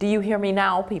 "do you hear me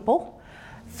now" people,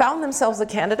 found themselves a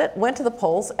candidate, went to the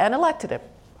polls and elected him.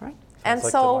 Right? And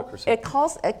like so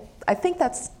democracy. I think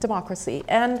that's democracy.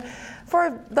 And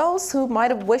for those who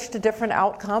might have wished a different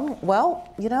outcome,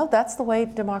 well, that's the way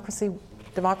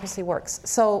democracy works.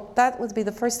 So that would be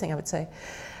the first thing I would say.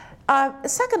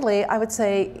 Secondly, I would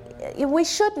say we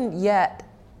shouldn't yet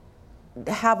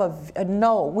have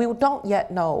we don't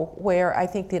yet know where I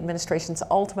think the administration's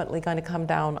ultimately going to come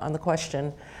down on the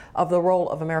question of the role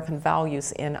of American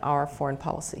values in our foreign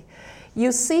policy.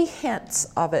 You see hints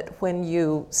of it when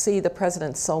you see the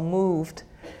president so moved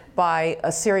by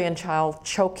a Syrian child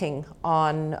choking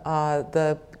on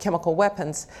the chemical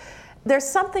weapons. There's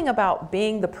something about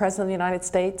being the President of the United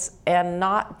States and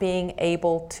not being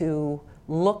able to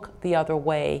look the other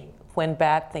way when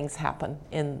bad things happen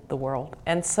in the world.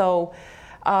 And so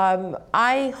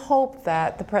I hope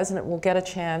that the President will get a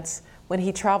chance when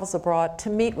he travels abroad to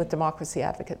meet with democracy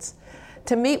advocates,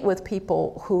 to meet with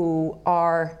people who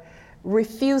are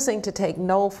refusing to take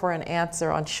no for an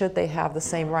answer on should they have the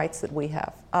same rights that we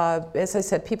have. As I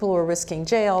said, people who are risking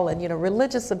jail and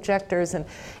religious objectors, and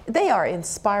they are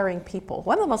inspiring people.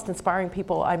 One of the most inspiring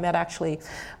people I met actually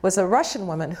was a Russian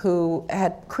woman who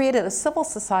had created a civil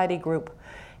society group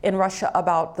in Russia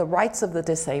about the rights of the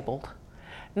disabled.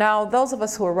 Now, those of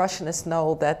us who are Russianists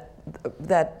know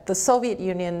that the Soviet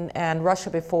Union and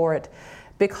Russia before it,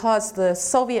 because the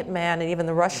Soviet man and even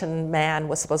the Russian man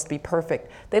was supposed to be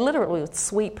perfect, they literally would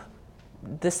sweep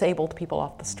disabled people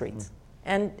off the streets.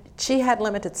 And she had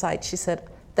limited sight. She said,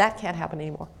 That can't happen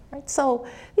anymore, right? So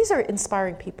these are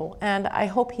inspiring people, and I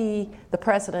hope the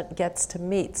president, gets to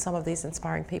meet some of these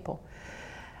inspiring people.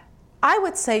 I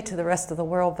would say to the rest of the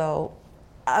world, though,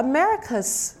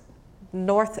 America's a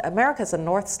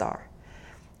North Star.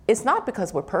 It's not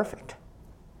because we're perfect.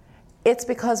 It's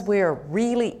because we're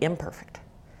really imperfect.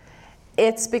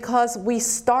 It's because we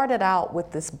started out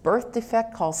with this birth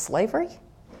defect called slavery.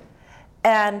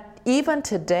 And even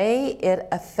today, it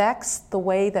affects the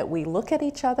way that we look at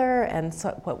each other and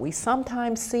what we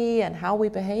sometimes see and how we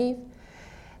behave.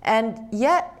 And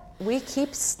yet, we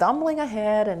keep stumbling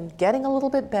ahead and getting a little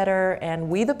bit better, and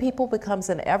we the people becomes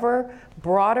an ever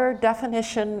broader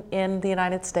definition in the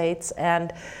United States.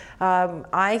 And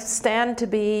I stand to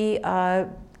be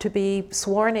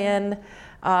sworn in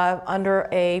under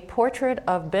a portrait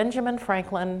of Benjamin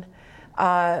Franklin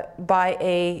by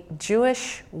a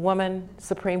Jewish woman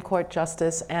Supreme Court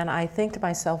Justice, and I think to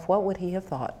myself, what would he have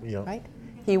thought, right?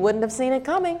 He wouldn't have seen it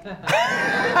coming.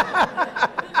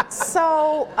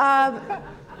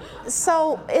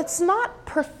 So it's not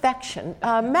perfection.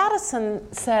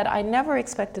 Madison said, I never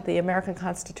expected the American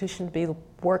Constitution to be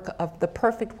the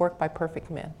perfect work by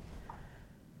perfect men.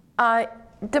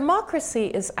 Democracy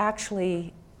is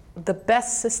actually the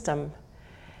best system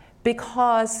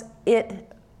because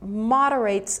it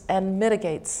moderates and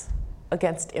mitigates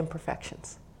against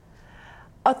imperfections.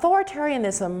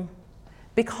 Authoritarianism,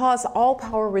 because all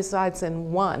power resides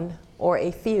in one or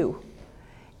a few,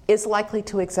 is likely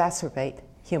to exacerbate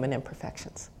human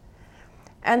imperfections.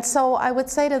 And so I would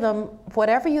say to them,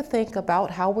 whatever you think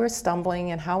about how we're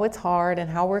stumbling and how it's hard and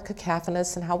how we're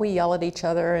cacophonous and how we yell at each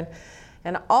other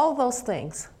and all those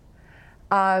things,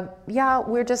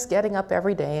 we're just getting up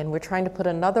every day and we're trying to put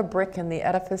another brick in the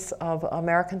edifice of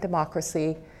American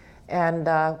democracy. And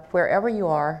wherever you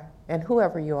are and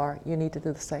whoever you are, you need to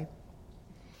do the same.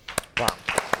 Wow.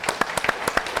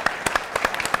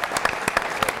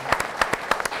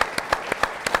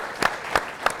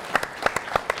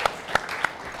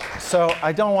 So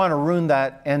I don't want to ruin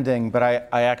that ending, but I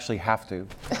actually have to.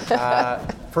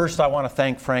 First, I want to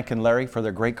thank Frank and Larry for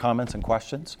their great comments and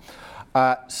questions.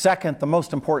 Second, the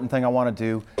most important thing I want to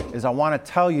do is I want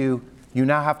to tell you, you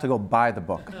now have to go buy the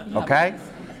book, okay?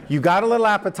 You got a little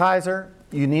appetizer.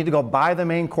 You need to go buy the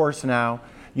main course now.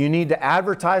 You need to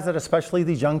advertise it, especially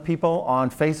these young people, on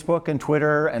Facebook and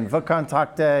Twitter and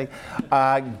VKontakte.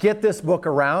 Get this book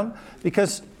around,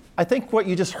 because I think what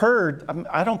you just heard,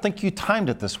 I don't think you timed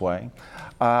it this way,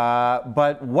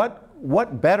 but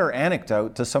what better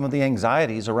anecdote to some of the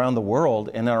anxieties around the world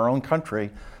in our own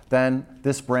country than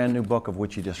this brand new book of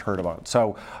which you just heard about.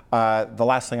 So the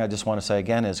last thing I just want to say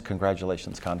again is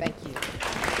congratulations, Condi. Thank you.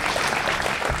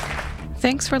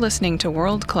 Thanks for listening to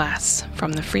World Class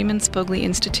from the Freeman Spogli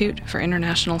Institute for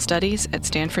International Studies at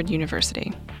Stanford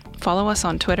University. Follow us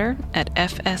on Twitter at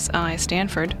FSI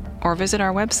Stanford or visit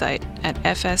our website at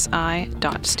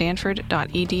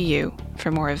fsi.stanford.edu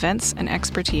for more events and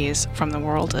expertise from the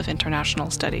world of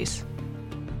international studies.